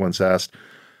 that he was once asked,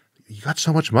 you got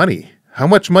so much money. How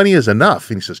much money is enough?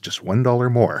 And he says, just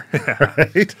 $1 more.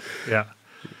 Right? Yeah.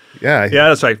 Yeah. Yeah,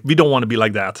 that's right. We don't want to be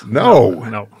like that.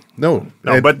 No.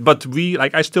 But we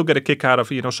I still get a kick out of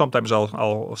sometimes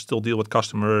I'll still deal with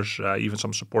customers, even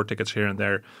some support tickets here and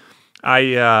there.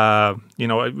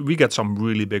 We get some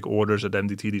really big orders at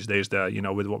MDT these days that,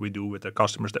 with what we do with the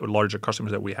customers, with larger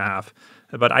customers that we have.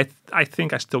 But I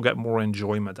think I still get more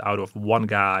enjoyment out of one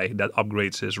guy that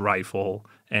upgrades his rifle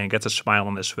and gets a smile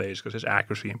on his face because his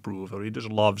accuracy improved, or he just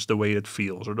loves the way it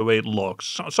feels or the way it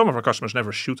looks. Some of our customers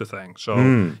never shoot a thing. So,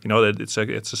 that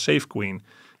it's a safe queen.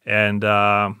 And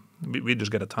we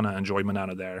just get a ton of enjoyment out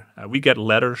of there. We get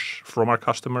letters from our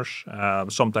customers.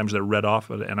 Sometimes they're read off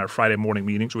in our Friday morning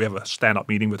meetings. We have a stand-up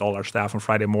meeting with all our staff on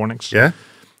Friday mornings. Yeah.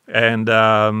 And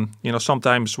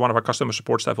sometimes one of our customer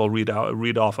support staff will read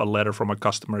off a letter from a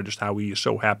customer, just how he is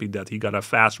so happy that he got a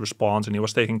fast response and he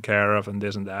was taken care of and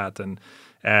this and that.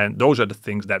 And those are the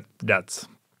things that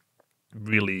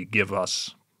really give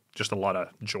us just a lot of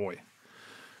joy.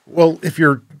 Well, if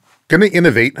you're going to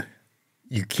innovate,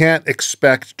 you can't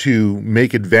expect to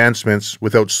make advancements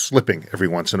without slipping every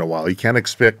once in a while. You can't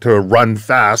expect to run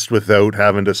fast without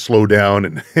having to slow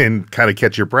down and kind of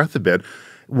catch your breath a bit.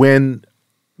 When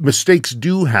mistakes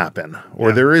do happen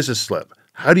or there is a slip,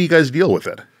 how do you guys deal with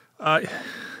it?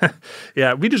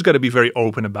 Yeah, we just got to be very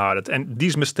open about it. And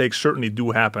these mistakes certainly do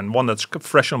happen. One that's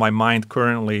fresh on my mind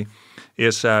currently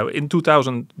is in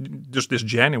 2000, just this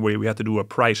January, we had to do a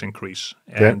price increase.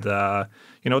 Okay. And,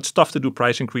 it's tough to do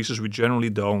price increases. We generally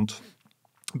don't.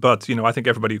 But, I think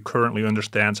everybody currently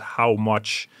understands how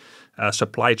much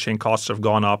supply chain costs have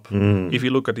gone up. If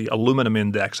you look at the aluminum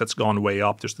index, that's gone way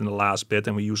up just in the last bit,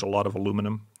 and we use a lot of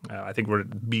aluminum. I think we're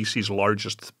BC's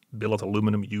largest billet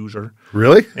aluminum user.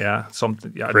 Really? Yeah,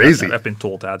 something. Yeah, crazy. I've been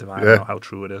told that. I don't know how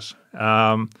true it is.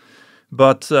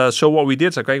 But so what we did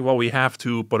is okay, well, we have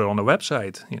to put it on the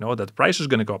website, that the price is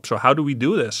going to go up. So how do we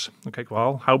do this? Okay,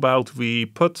 well, how about we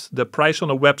put the price on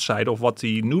the website of what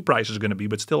the new price is going to be,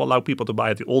 but still allow people to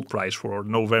buy at the old price for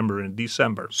November and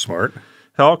December. Smart.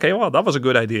 So, okay, well, that was a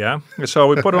good idea. So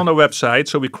we put it on the website.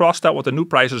 So we crossed out what the new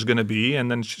price is going to be and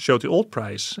then showed the old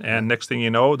price. And next thing you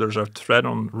know, there's a thread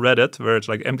on Reddit where it's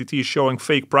like MDT is showing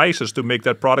fake prices to make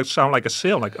that product sound like a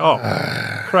sale. Like, oh,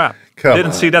 crap.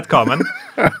 Didn't see that coming.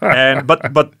 And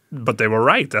but they were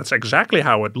right. That's exactly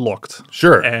how it looked.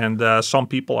 Sure. And some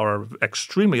people are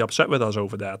extremely upset with us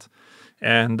over that.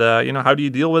 And, how do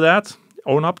you deal with that?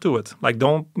 Own up to it. Like,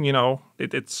 don't,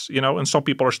 it's, and some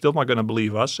people are still not going to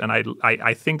believe us. And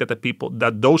I think that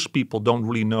those people don't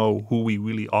really know who we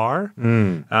really are.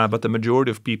 But the majority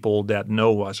of people that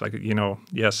know us, like,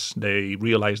 yes, they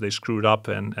realize they screwed up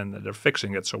and they're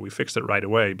fixing it. So we fixed it right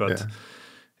away. But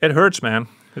it hurts, man.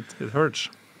 It hurts.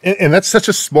 And that's such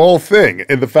a small thing.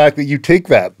 And the fact that you take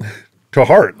that to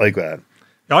heart like that.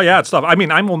 Oh yeah, it's tough. I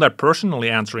mean, I'm on there personally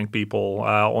answering people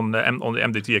on the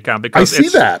MDT account because I see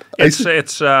that.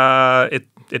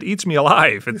 It eats me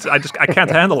alive. I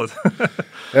can't handle it.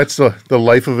 That's the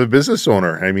life of a business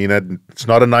owner. I mean, it's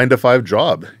not a 9-to-5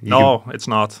 job. It's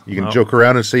not. You can joke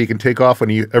around and say you can take off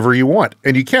whenever you want,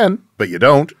 and you can, but you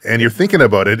don't. And you're thinking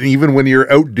about it. And even when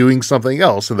you're out doing something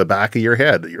else in the back of your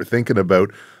head, you're thinking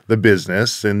about the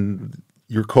business and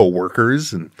your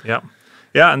coworkers and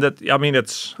Yeah, and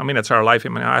it's our life. I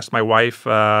mean, I asked my wife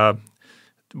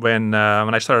when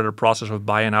I started the process of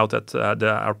buying out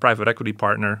our private equity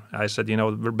partner. I said,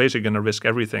 we're basically going to risk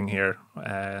everything here,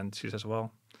 and she says,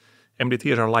 well,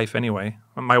 MDT is our life anyway.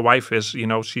 My wife is, she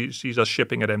does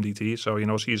shipping at MDT,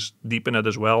 so she's deep in it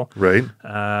as well. Right.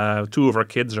 2 of our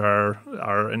kids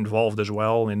are involved as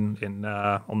well in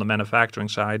on the manufacturing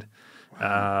side.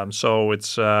 So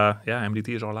it's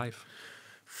MDT is our life.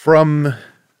 From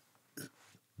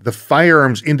the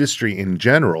firearms industry in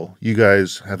general, you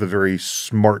guys have a very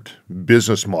smart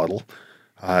business model.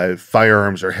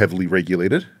 Firearms are heavily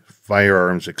regulated.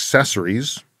 Firearms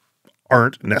accessories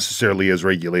aren't necessarily as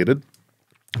regulated.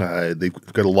 They've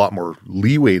got a lot more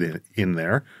leeway in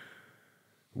there.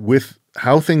 With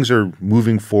how things are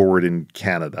moving forward in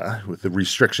Canada, with the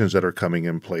restrictions that are coming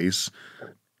in place,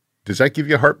 does that give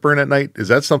you heartburn at night? Is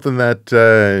that something that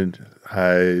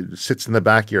sits in the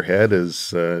back of your head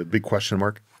as a big question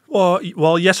mark?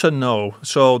 Well, yes and no.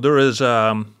 So there is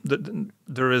a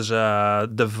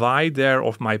divide there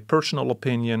of my personal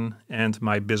opinion and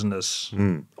my business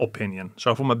opinion.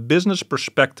 So from a business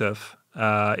perspective,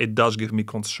 it does give me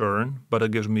concern, but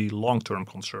it gives me long-term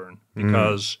concern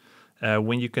because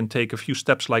when you can take a few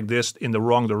steps like this in the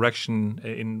wrong direction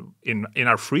in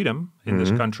our freedom in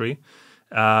this country,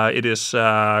 it is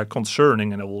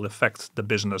concerning and it will affect the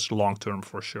business long-term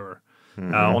for sure.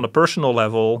 On a personal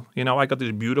level, I got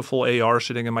this beautiful AR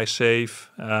sitting in my safe.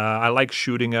 I like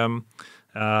shooting them.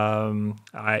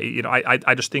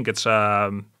 I just think it's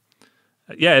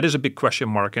it is a big question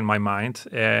mark in my mind.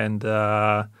 And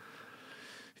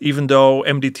even though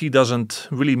MDT doesn't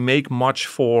really make much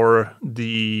for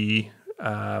the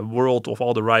world of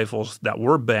all the rifles that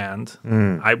were banned,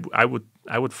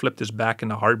 I would flip this back in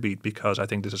a heartbeat because I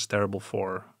think this is terrible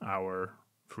for our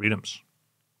freedoms.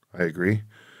 I agree.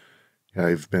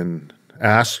 I've been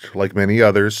asked, like many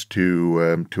others,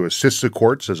 to assist the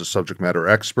courts as a subject matter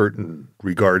expert in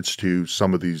regards to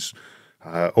some of these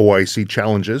OIC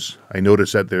challenges. I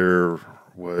noticed that there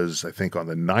was, I think, on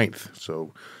the 9th,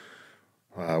 so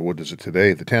what is it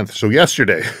today? The 10th. So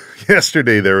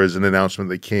yesterday there was an announcement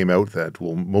that came out that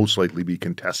will most likely be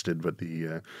contested, but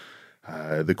the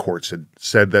courts had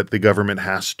said that the government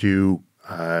has to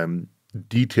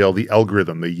detail the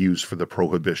algorithm they use for the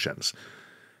prohibitions.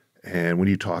 And when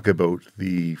you talk about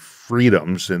the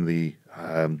freedoms and the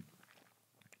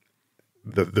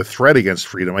threat against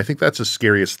freedom, I think that's the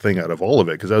scariest thing out of all of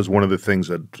it, because that was one of the things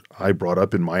that I brought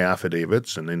up in my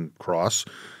affidavits and in Cross,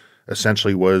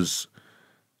 essentially was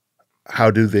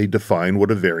how do they define what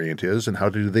a variant is and how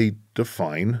do they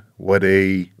define what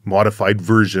a modified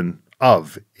version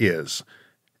of is.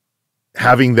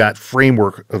 Having that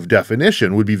framework of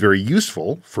definition would be very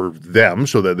useful for them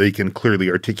so that they can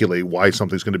clearly articulate why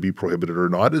something's going to be prohibited or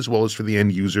not, as well as for the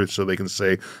end user so they can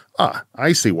say,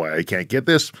 I see why I can't get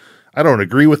this. I don't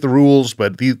agree with the rules,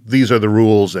 but these are the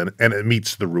rules and it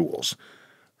meets the rules.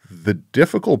 The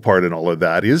difficult part in all of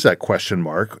that is that question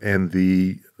mark and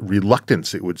the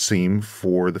reluctance, it would seem,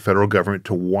 for the federal government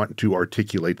to want to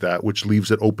articulate that, which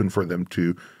leaves it open for them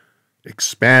to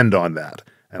expand on that.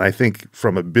 And I think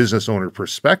from a business owner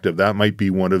perspective, that might be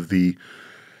one of the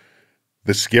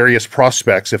scariest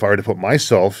prospects, if I were to put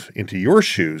myself into your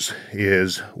shoes,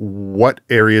 is what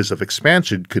areas of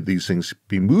expansion could these things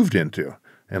be moved into?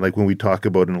 And like when we talk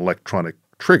about an electronic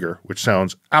trigger, which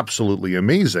sounds absolutely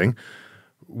amazing,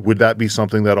 would that be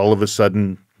something that all of a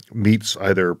sudden meets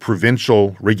either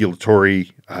provincial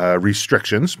regulatory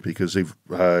restrictions, because they've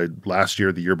last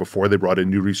year, the year before, they brought in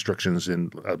new restrictions in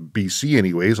BC,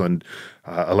 anyways, on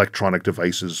electronic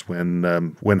devices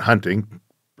when hunting.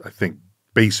 I think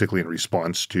basically in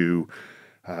response to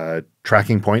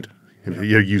Tracking Point.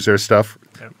 You use their stuff,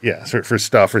 so for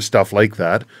stuff like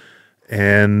that,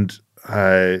 and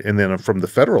then from the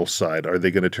federal side, are they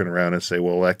going to turn around and say,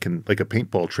 well, that can, like a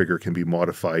paintball trigger, can be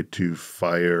modified to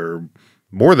fire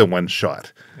more than one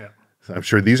shot? Yeah. So I'm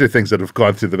sure these are things that have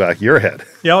gone through the back of your head.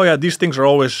 Yeah, oh yeah, these things are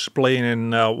always playing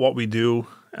in what we do.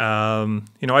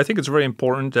 I think it's very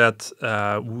important that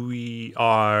we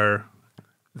are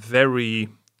very.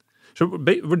 So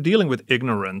we're dealing with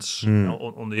ignorance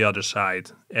on the other side,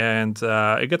 and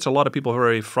it gets a lot of people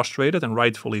very frustrated, and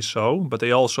rightfully so. But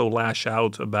they also lash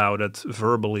out about it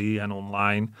verbally and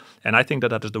online, and I think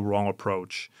that is the wrong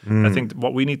approach. I think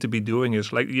what we need to be doing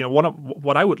is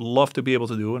what I would love to be able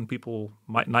to do, and people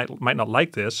might not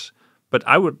like this, but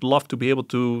I would love to be able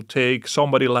to take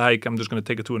somebody like, I'm just going to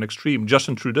take it to an extreme,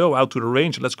 Justin Trudeau out to the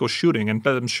range, let's go shooting, and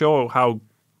let them show how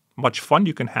much fun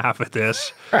you can have with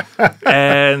this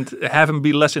and have him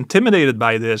be less intimidated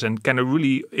by this, and kind of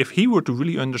really, if he were to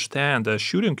really understand the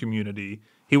shooting community,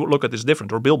 he would look at this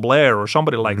different, or Bill Blair or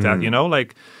somebody like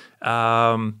that,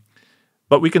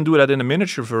 but we can do that in a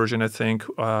miniature version, I think.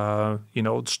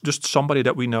 It's just somebody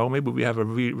that we know, maybe we have a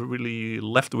really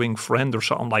left-wing friend or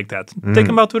something like that. Take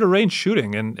him out to the range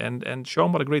shooting and show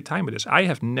him what a great time it is.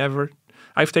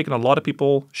 I've taken a lot of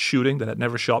people shooting that had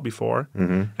never shot before,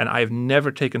 and I've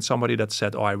never taken somebody that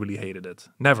said, "Oh, I really hated it."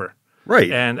 Never. Right.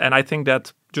 And I think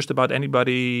that just about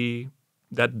anybody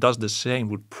that does the same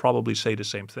would probably say the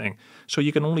same thing. So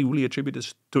you can only really attribute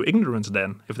this to ignorance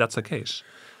then, if that's the case.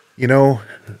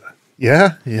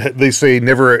 Yeah. They say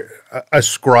never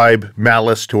ascribe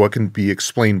malice to what can be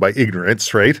explained by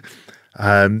ignorance, right?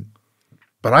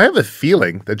 But I have a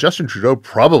feeling that Justin Trudeau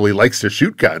probably likes to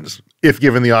shoot guns, if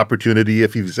given the opportunity,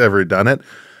 if he's ever done it.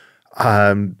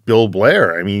 Bill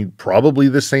Blair, probably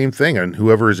the same thing, and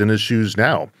whoever is in his shoes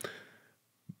now.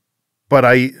 But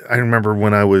I remember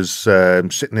when I was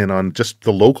sitting in on just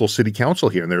the local city council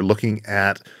here, and they're looking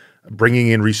at bringing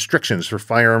in restrictions for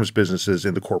firearms businesses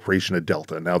in the corporation of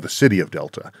Delta, now the city of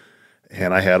Delta.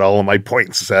 And I had all of my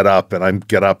points set up, and I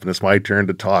get up, and it's my turn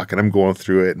to talk, and I'm going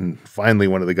through it. And finally,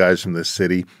 one of the guys from this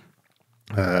city,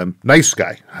 nice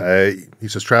guy, he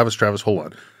says, Travis, hold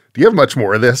on. Do you have much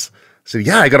more of this? I said,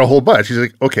 yeah, I got a whole bunch. He's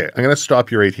like, okay, I'm going to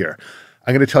stop you right here.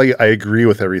 I'm going to tell you I agree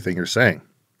with everything you're saying.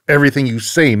 Everything you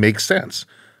say makes sense.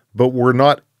 But we're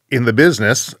not in the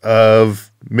business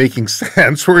of making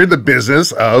sense. We're in the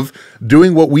business of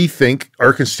doing what we think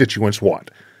our constituents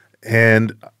want.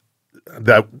 And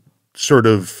that sort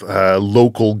of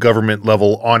local government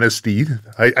level honesty,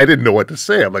 I didn't know what to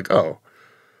say. I'm like, oh,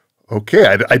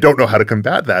 okay, I don't know how to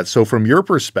combat that. So from your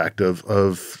perspective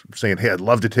of saying, hey, I'd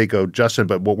love to take out Justin,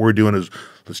 but what we're doing is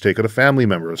let's take out a family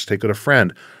member, let's take out a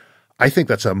friend. I think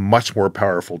that's a much more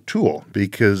powerful tool,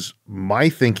 because my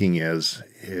thinking is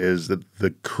that the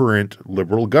current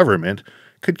Liberal government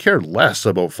could care less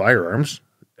about firearms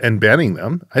and banning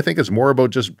them. I think it's more about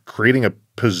just creating a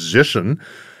position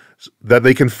that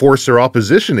they can force their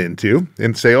opposition into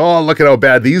and say, oh, look at how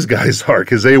bad these guys are,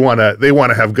 because they want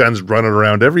to have guns running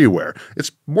around everywhere.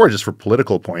 It's more just for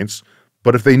political points.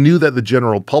 But if they knew that the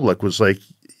general public was like,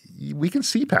 we can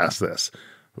see past this.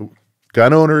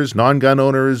 Gun owners, non-gun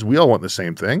owners, we all want the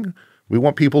same thing. We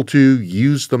want people to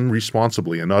use them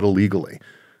responsibly and not illegally.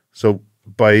 So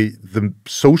by the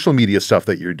social media stuff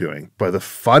that you're doing, by the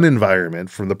fun environment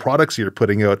from the products you're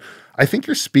putting out, I think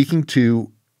you're speaking to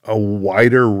a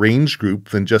wider range group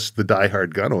than just the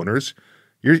diehard gun owners.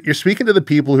 You're speaking to the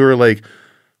people who are like,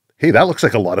 hey, that looks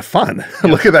like a lot of fun.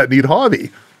 Yeah. Look at that neat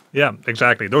hobby. Yeah,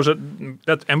 exactly.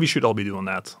 And we should all be doing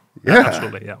that. Yeah.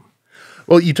 Absolutely, yeah.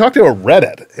 Well, you talked about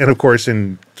Reddit, and of course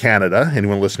in Canada,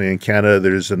 anyone listening in Canada,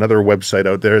 there's another website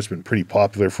out there that's been pretty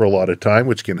popular for a lot of time,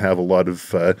 which can have a lot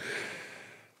of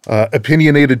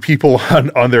opinionated people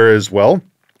on there as well.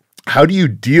 How do you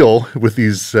deal with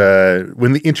these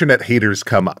when the internet haters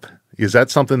come up? Is that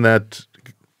something that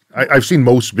I've seen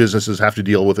most businesses have to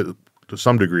deal with it to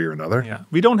some degree or another? Yeah,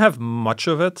 we don't have much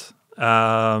of it,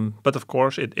 but of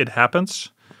course it happens.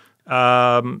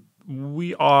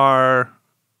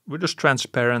 We're just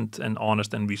transparent and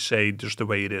honest, and we say just the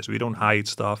way it is. We don't hide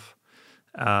stuff.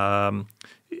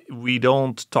 We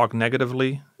don't talk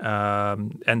negatively,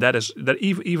 and that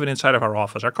even inside of our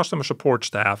office, our customer support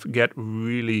staff get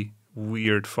really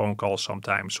weird phone calls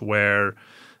sometimes where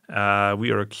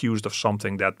we are accused of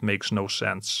something that makes no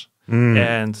sense.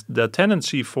 And the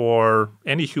tendency for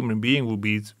any human being would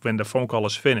be when the phone call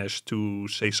is finished to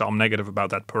say something negative about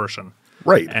that person.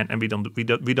 Right. And we don't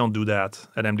do that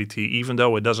at MDT, even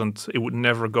though it would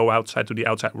never go outside to the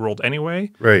outside world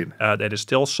anyway. Right. That is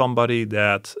still somebody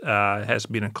that has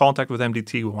been in contact with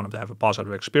MDT. We want them to have a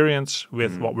positive experience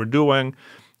with what we're doing.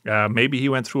 Maybe he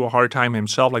went through a hard time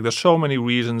himself. Like, there's so many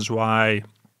reasons why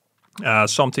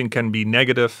something can be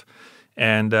negative,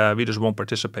 and we just won't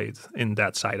participate in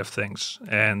that side of things.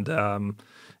 And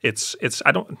it's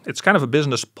kind of a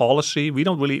business policy.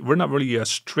 We're not really a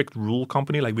strict rule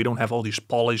company. Like, we don't have all these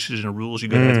policies and rules you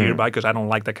got to adhere by, because I don't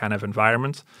like that kind of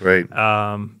environment. Right.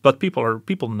 But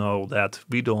people know that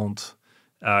we don't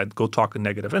go talk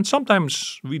negative, and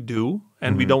sometimes we do,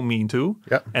 and we don't mean to.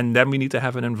 Yeah. And then we need to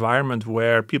have an environment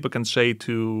where people can say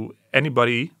to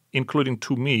anybody, including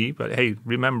to me, but hey,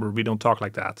 remember, we don't talk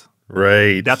like that.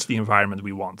 Right. That's the environment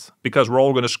we want, because we're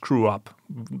all going to screw up,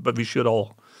 but we should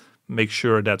all make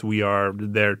sure that we are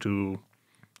there to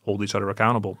hold each other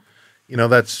accountable.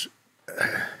 That's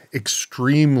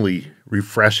extremely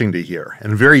refreshing to hear,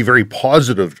 and very, very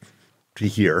positive to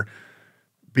hear,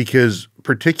 because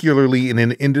particularly in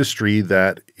an industry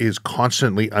that is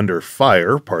constantly under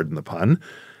fire, pardon the pun,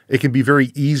 it can be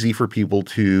very easy for people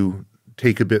to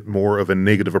take a bit more of a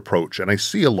negative approach. And I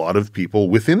see a lot of people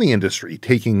within the industry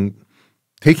taking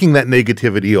that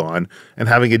negativity on and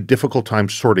having a difficult time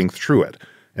sorting through it.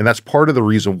 And that's part of the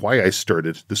reason why I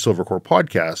started the Silvercore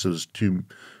podcast, is to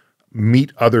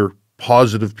meet other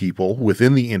positive people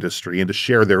within the industry and to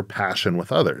share their passion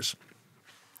with others.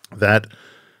 That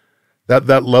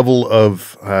level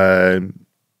of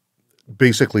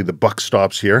basically the buck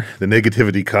stops here, the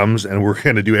negativity comes, and we're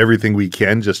going to do everything we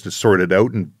can just to sort it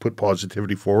out and put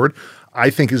positivity forward, I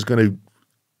think is going to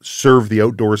serve the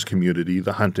outdoors community,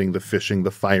 the hunting, the fishing,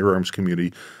 the firearms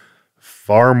community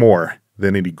far more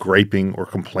than any griping or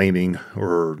complaining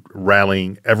or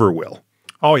rallying ever will.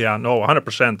 Oh yeah, no,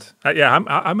 100%.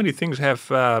 How many things have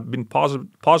been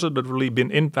positively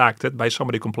been impacted by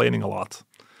somebody complaining a lot?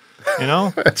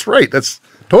 That's right. That's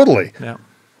totally. Yeah.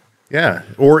 Yeah.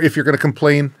 Or if you're going to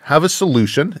complain, have a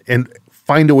solution and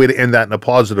find a way to end that in a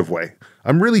positive way.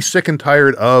 I'm really sick and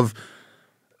tired of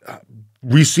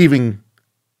receiving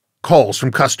calls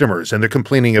from customers and they're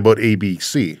complaining about A, B,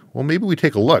 C. Well, maybe we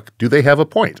take a look. Do they have a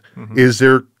point? Is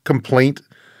their complaint,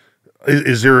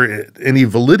 is there any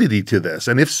validity to this?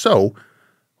 And if so,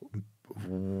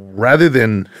 rather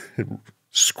than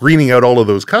screening out all of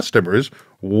those customers,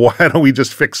 why don't we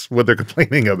just fix what they're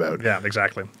complaining about? Yeah,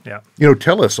 exactly. Yeah.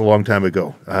 TELUS a long time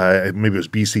ago, maybe it was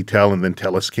BC Tel, and then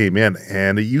TELUS came in,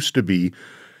 and it used to be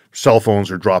cell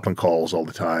phones are dropping calls all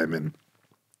the time. And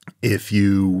if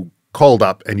you called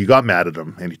up and you got mad at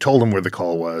them and you told them where the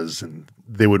call was, and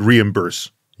they would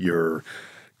reimburse your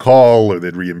call, or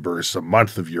they'd reimburse a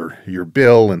month of your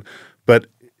bill. But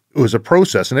it was a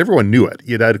process, and everyone knew it.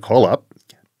 You'd had to call up,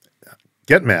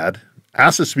 get mad,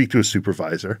 ask to speak to a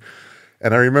supervisor.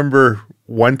 And I remember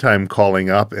one time calling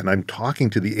up and I'm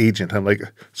talking to the agent. I'm like,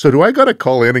 so do I got to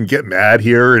call in and get mad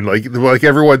here? And like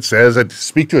everyone says, I'd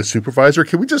speak to a supervisor.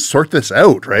 Can we just sort this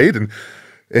out, right?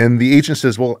 And the agent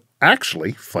says, well,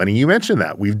 actually, funny you mentioned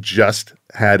that. We've just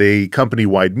had a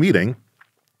company-wide meeting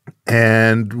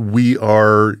and we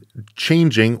are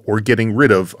changing or getting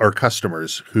rid of our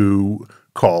customers who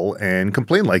call and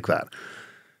complain like that.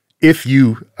 If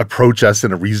you approach us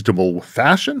in a reasonable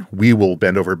fashion, we will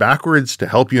bend over backwards to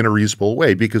help you in a reasonable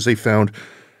way, because they found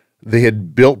they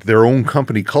had built their own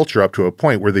company culture up to a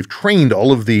point where they've trained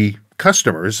all of the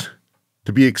customers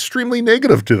to be extremely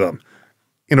negative to them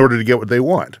in order to get what they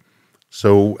want.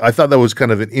 So I thought that was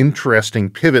kind of an interesting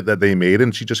pivot that they made,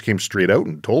 and she just came straight out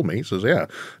and told me, says, yeah,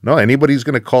 no, anybody's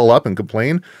going to call up and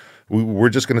complain, we're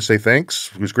just going to say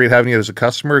thanks. It was great having you as a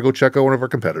customer. Go check out one of our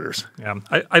competitors. Yeah,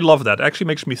 I love that. It actually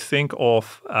makes me think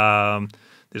of,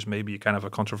 this may be kind of a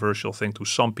controversial thing to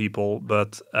some people,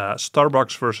 but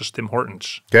Starbucks versus Tim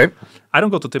Hortons. Okay. I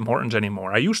don't go to Tim Hortons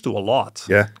anymore. I used to a lot.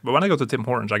 Yeah. But when I go to Tim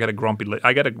Hortons, I get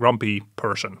a grumpy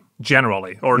person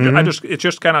generally, or it's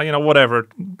just kind of, whatever.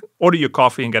 Order your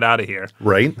coffee and get out of here.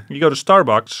 Right. You go to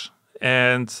Starbucks,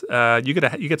 and you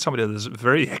get somebody that is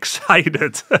very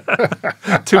excited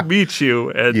to meet you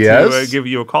and to give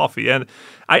you a coffee. And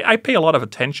I pay a lot of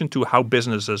attention to how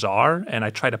businesses are, and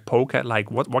I try to poke at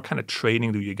what kind of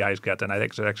training do you guys get? And I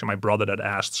think it's actually my brother that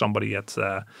asked somebody at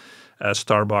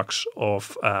Starbucks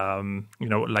of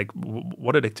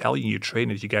what did they tell you in your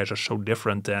training that you guys are so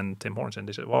different than Tim Hortons? And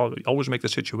they said, well, always make the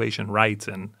situation right,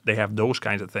 and they have those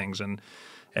kinds of things.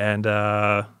 And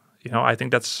I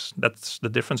think that's the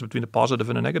difference between a positive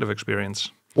and a negative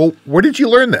experience. Well, where did you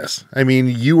learn this? I mean,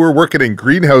 you were working in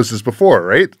greenhouses before,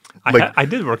 right? I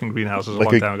did work in greenhouses a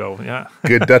long time ago. Yeah.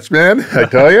 Good Dutchman, I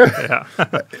tell you. Yeah.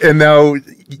 And now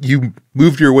you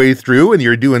moved your way through and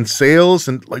you're doing sales.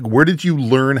 And like, where did you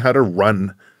learn how to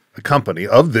run a company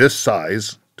of this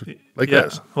size like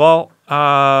this? Well,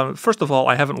 first of all,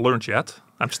 I haven't learned yet.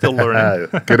 I'm still learning.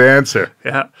 Good answer.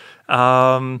 Yeah.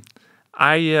 I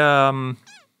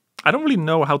don't really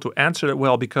know how to answer it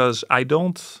well because I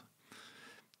don't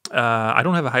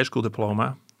have a high school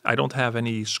diploma. I don't have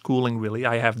any schooling really.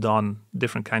 I have done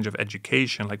different kinds of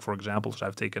education. Like for example, so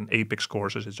I've taken APICS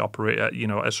courses. It's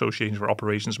Association for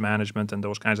Operations Management and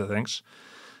those kinds of things.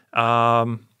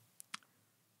 I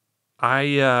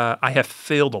have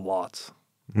failed a lot.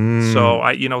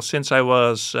 So since I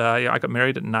was I got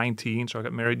married at 19, so I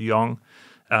got married young.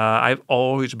 I've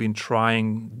always been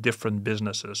trying different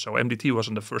businesses. So MDT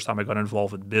wasn't the first time I got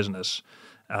involved with business.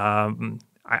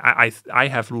 I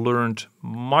have learned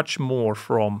much more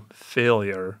from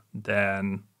failure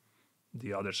than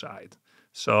the other side.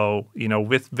 So,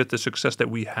 with the success that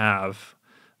we have,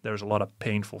 there's a lot of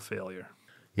painful failure.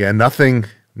 Yeah, nothing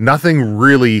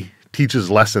really teaches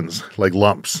lessons like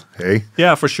lumps, hey?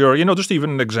 Yeah, for sure. Just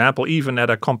even an example, even at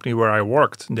a company where I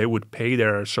worked, they would pay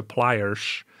their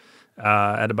suppliers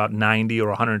at about 90 or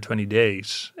 120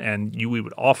 days. And we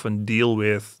would often deal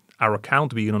with our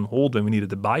account being on hold when we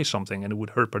needed to buy something, and it would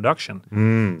hurt production.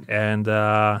 And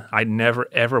I never,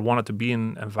 ever wanted to be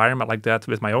in an environment like that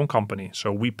with my own company.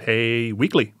 So we pay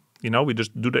weekly. We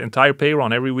just do the entire pay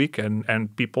run every week,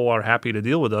 and people are happy to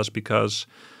deal with us because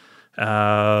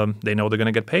they know they're going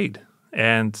to get paid.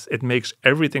 And it makes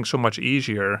everything so much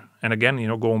easier. And again,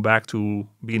 going back to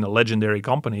being a legendary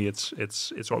company, it's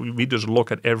what we just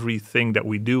look at everything that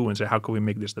we do and say, how can we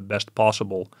make this the best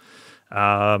possible?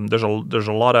 There's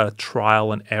a lot of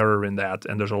trial and error in that,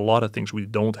 and there's a lot of things we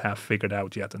don't have figured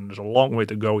out yet, and there's a long way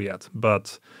to go yet.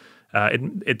 But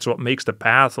it's what makes the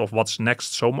path of what's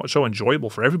next so enjoyable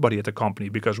for everybody at the company,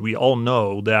 because we all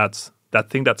know that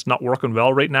thing that's not working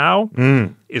well right now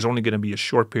is only going to be a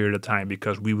short period of time,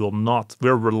 because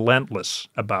we're relentless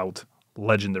about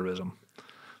legendarism.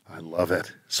 I love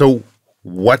it. So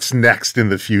what's next in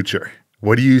the future?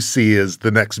 What do you see as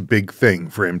the next big thing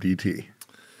for MDT?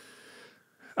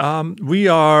 We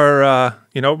are,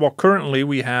 currently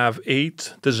we have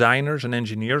 8 designers and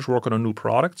engineers working on new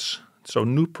products. So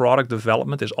new product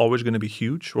development is always going to be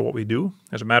huge for what we do.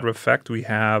 As a matter of fact, we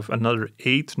have another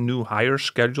 8 new hires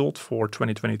scheduled for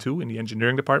 2022 in the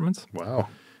engineering department. Wow.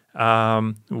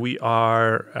 We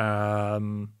are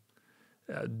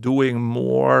doing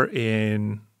more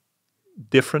in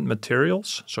different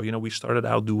materials. So, we started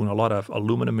out doing a lot of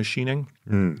aluminum machining.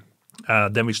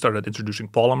 Then we started introducing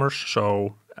polymers.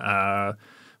 So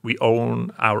we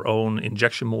own our own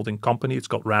injection molding company. It's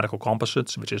called Radical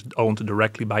Composites, which is owned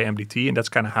directly by MDT. And that's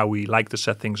kind of how we like to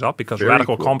set things up, because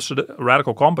Radical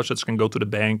Composites can go to the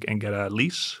bank and get a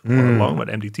lease or a loan, but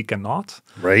MDT cannot.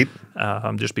 Right.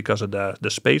 Just because of the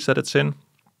space that it's in.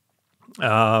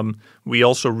 We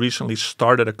also recently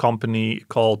started a company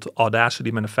called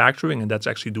Audacity Manufacturing, and that's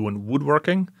actually doing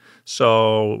woodworking.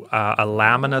 So a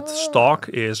laminate stock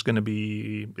is going to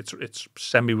be it's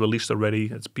semi-released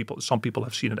already. Some people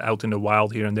have seen it out in the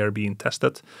wild here and there being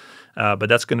tested, but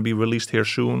that's going to be released here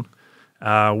soon.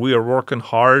 We are working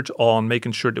hard on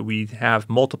making sure that we have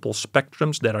multiple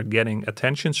spectrums that are getting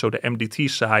attention. So the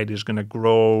MDT side is going to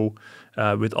grow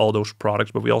with all those products,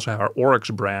 but we also have our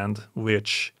Oryx brand,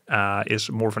 which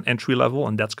is more of an entry level,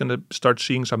 and that's going to start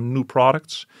seeing some new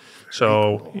products.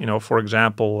 So, for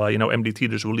example, MDT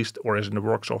just released, or is in the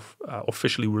works of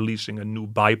officially releasing a new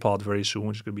bipod very soon,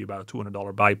 which is going to be about a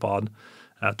 $200 bipod,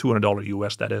 $200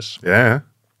 US, that is. Yeah.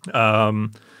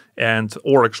 And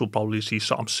Oryx will probably see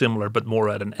something similar, but more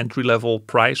at an entry-level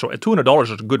price. So at $200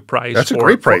 is a good price. That's a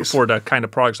great price for the kind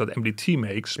of products that MDT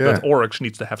makes. Yeah. But Oryx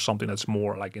needs to have something that's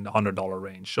more like in the $100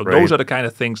 range. So those are the kind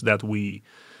of things that we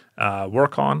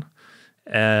work on.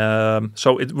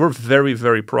 So we're very,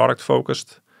 very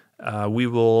product-focused. We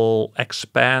will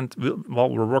expand.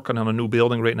 We're working on a new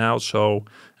building right now. So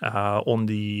on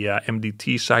the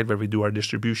MDT side, where we do our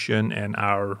distribution and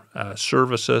our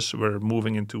services, we're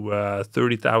moving into a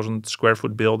 30,000 square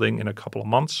foot building in a couple of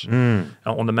months.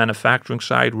 On the manufacturing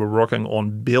side, we're working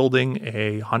on building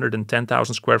a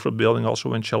 110,000 square foot building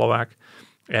also in Chilliwack.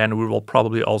 And we will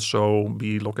probably also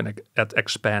be looking at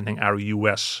expanding our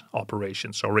U.S.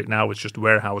 operations. So right now it's just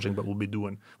warehousing, but we're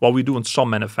doing some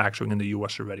manufacturing in the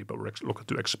U.S. already, but we're looking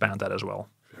to expand that as well.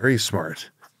 Very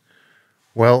smart.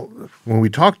 Well, when we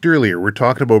talked earlier, we're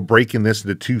talking about breaking this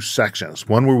into two sections.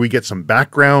 One where we get some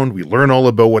background, we learn all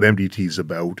about what MDT is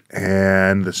about.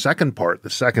 And the second part, the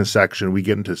second section, we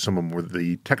get into some of more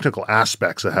the technical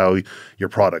aspects of how your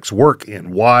products work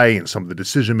and why and some of the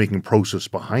decision-making process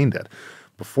behind it.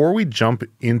 Before we jump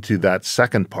into that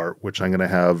second part, which I'm going to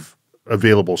have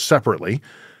available separately,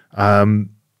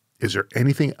 is there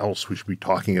anything else we should be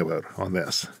talking about on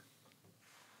this?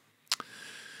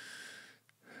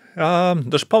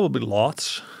 There's probably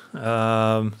lots.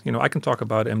 I can talk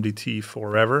about MDT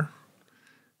forever.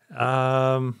 What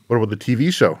about the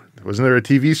TV show? Wasn't there a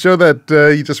TV show that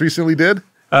you just recently did?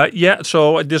 Yeah,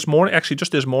 so this morning, actually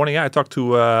just this morning, I talked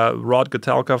to Rod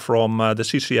Gatelka from the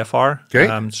CCFR. Okay.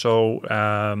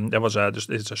 That was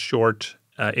it's a short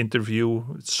interview,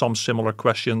 some similar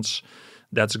questions.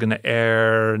 That's going to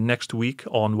air next week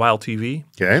on Wild TV.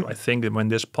 Okay. So I think that when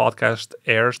this podcast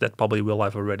airs, that probably will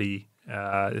have already.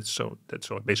 So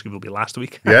it basically will be last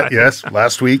week. Yeah. Yes.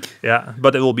 Last week. Yeah,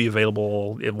 but it will be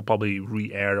available. It will probably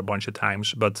re-air a bunch of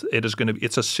times, but it is going to be.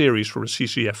 It's a series for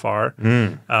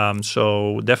CCFR.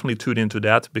 So definitely tune into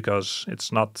that, because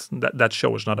it's not that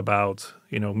show is not about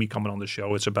me coming on the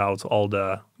show. It's about all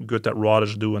the good that Rod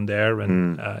is doing there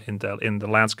and in the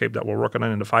landscape that we're working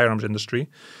on in the firearms industry.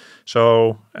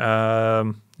 So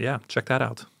check that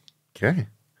out. Okay.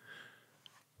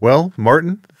 Well,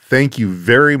 Maarten, thank you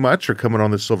very much for coming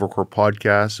on the Silvercore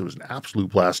podcast. It was an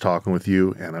absolute blast talking with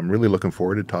you, and I'm really looking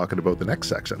forward to talking about the next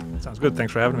section. Sounds good.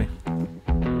 Thanks for having me.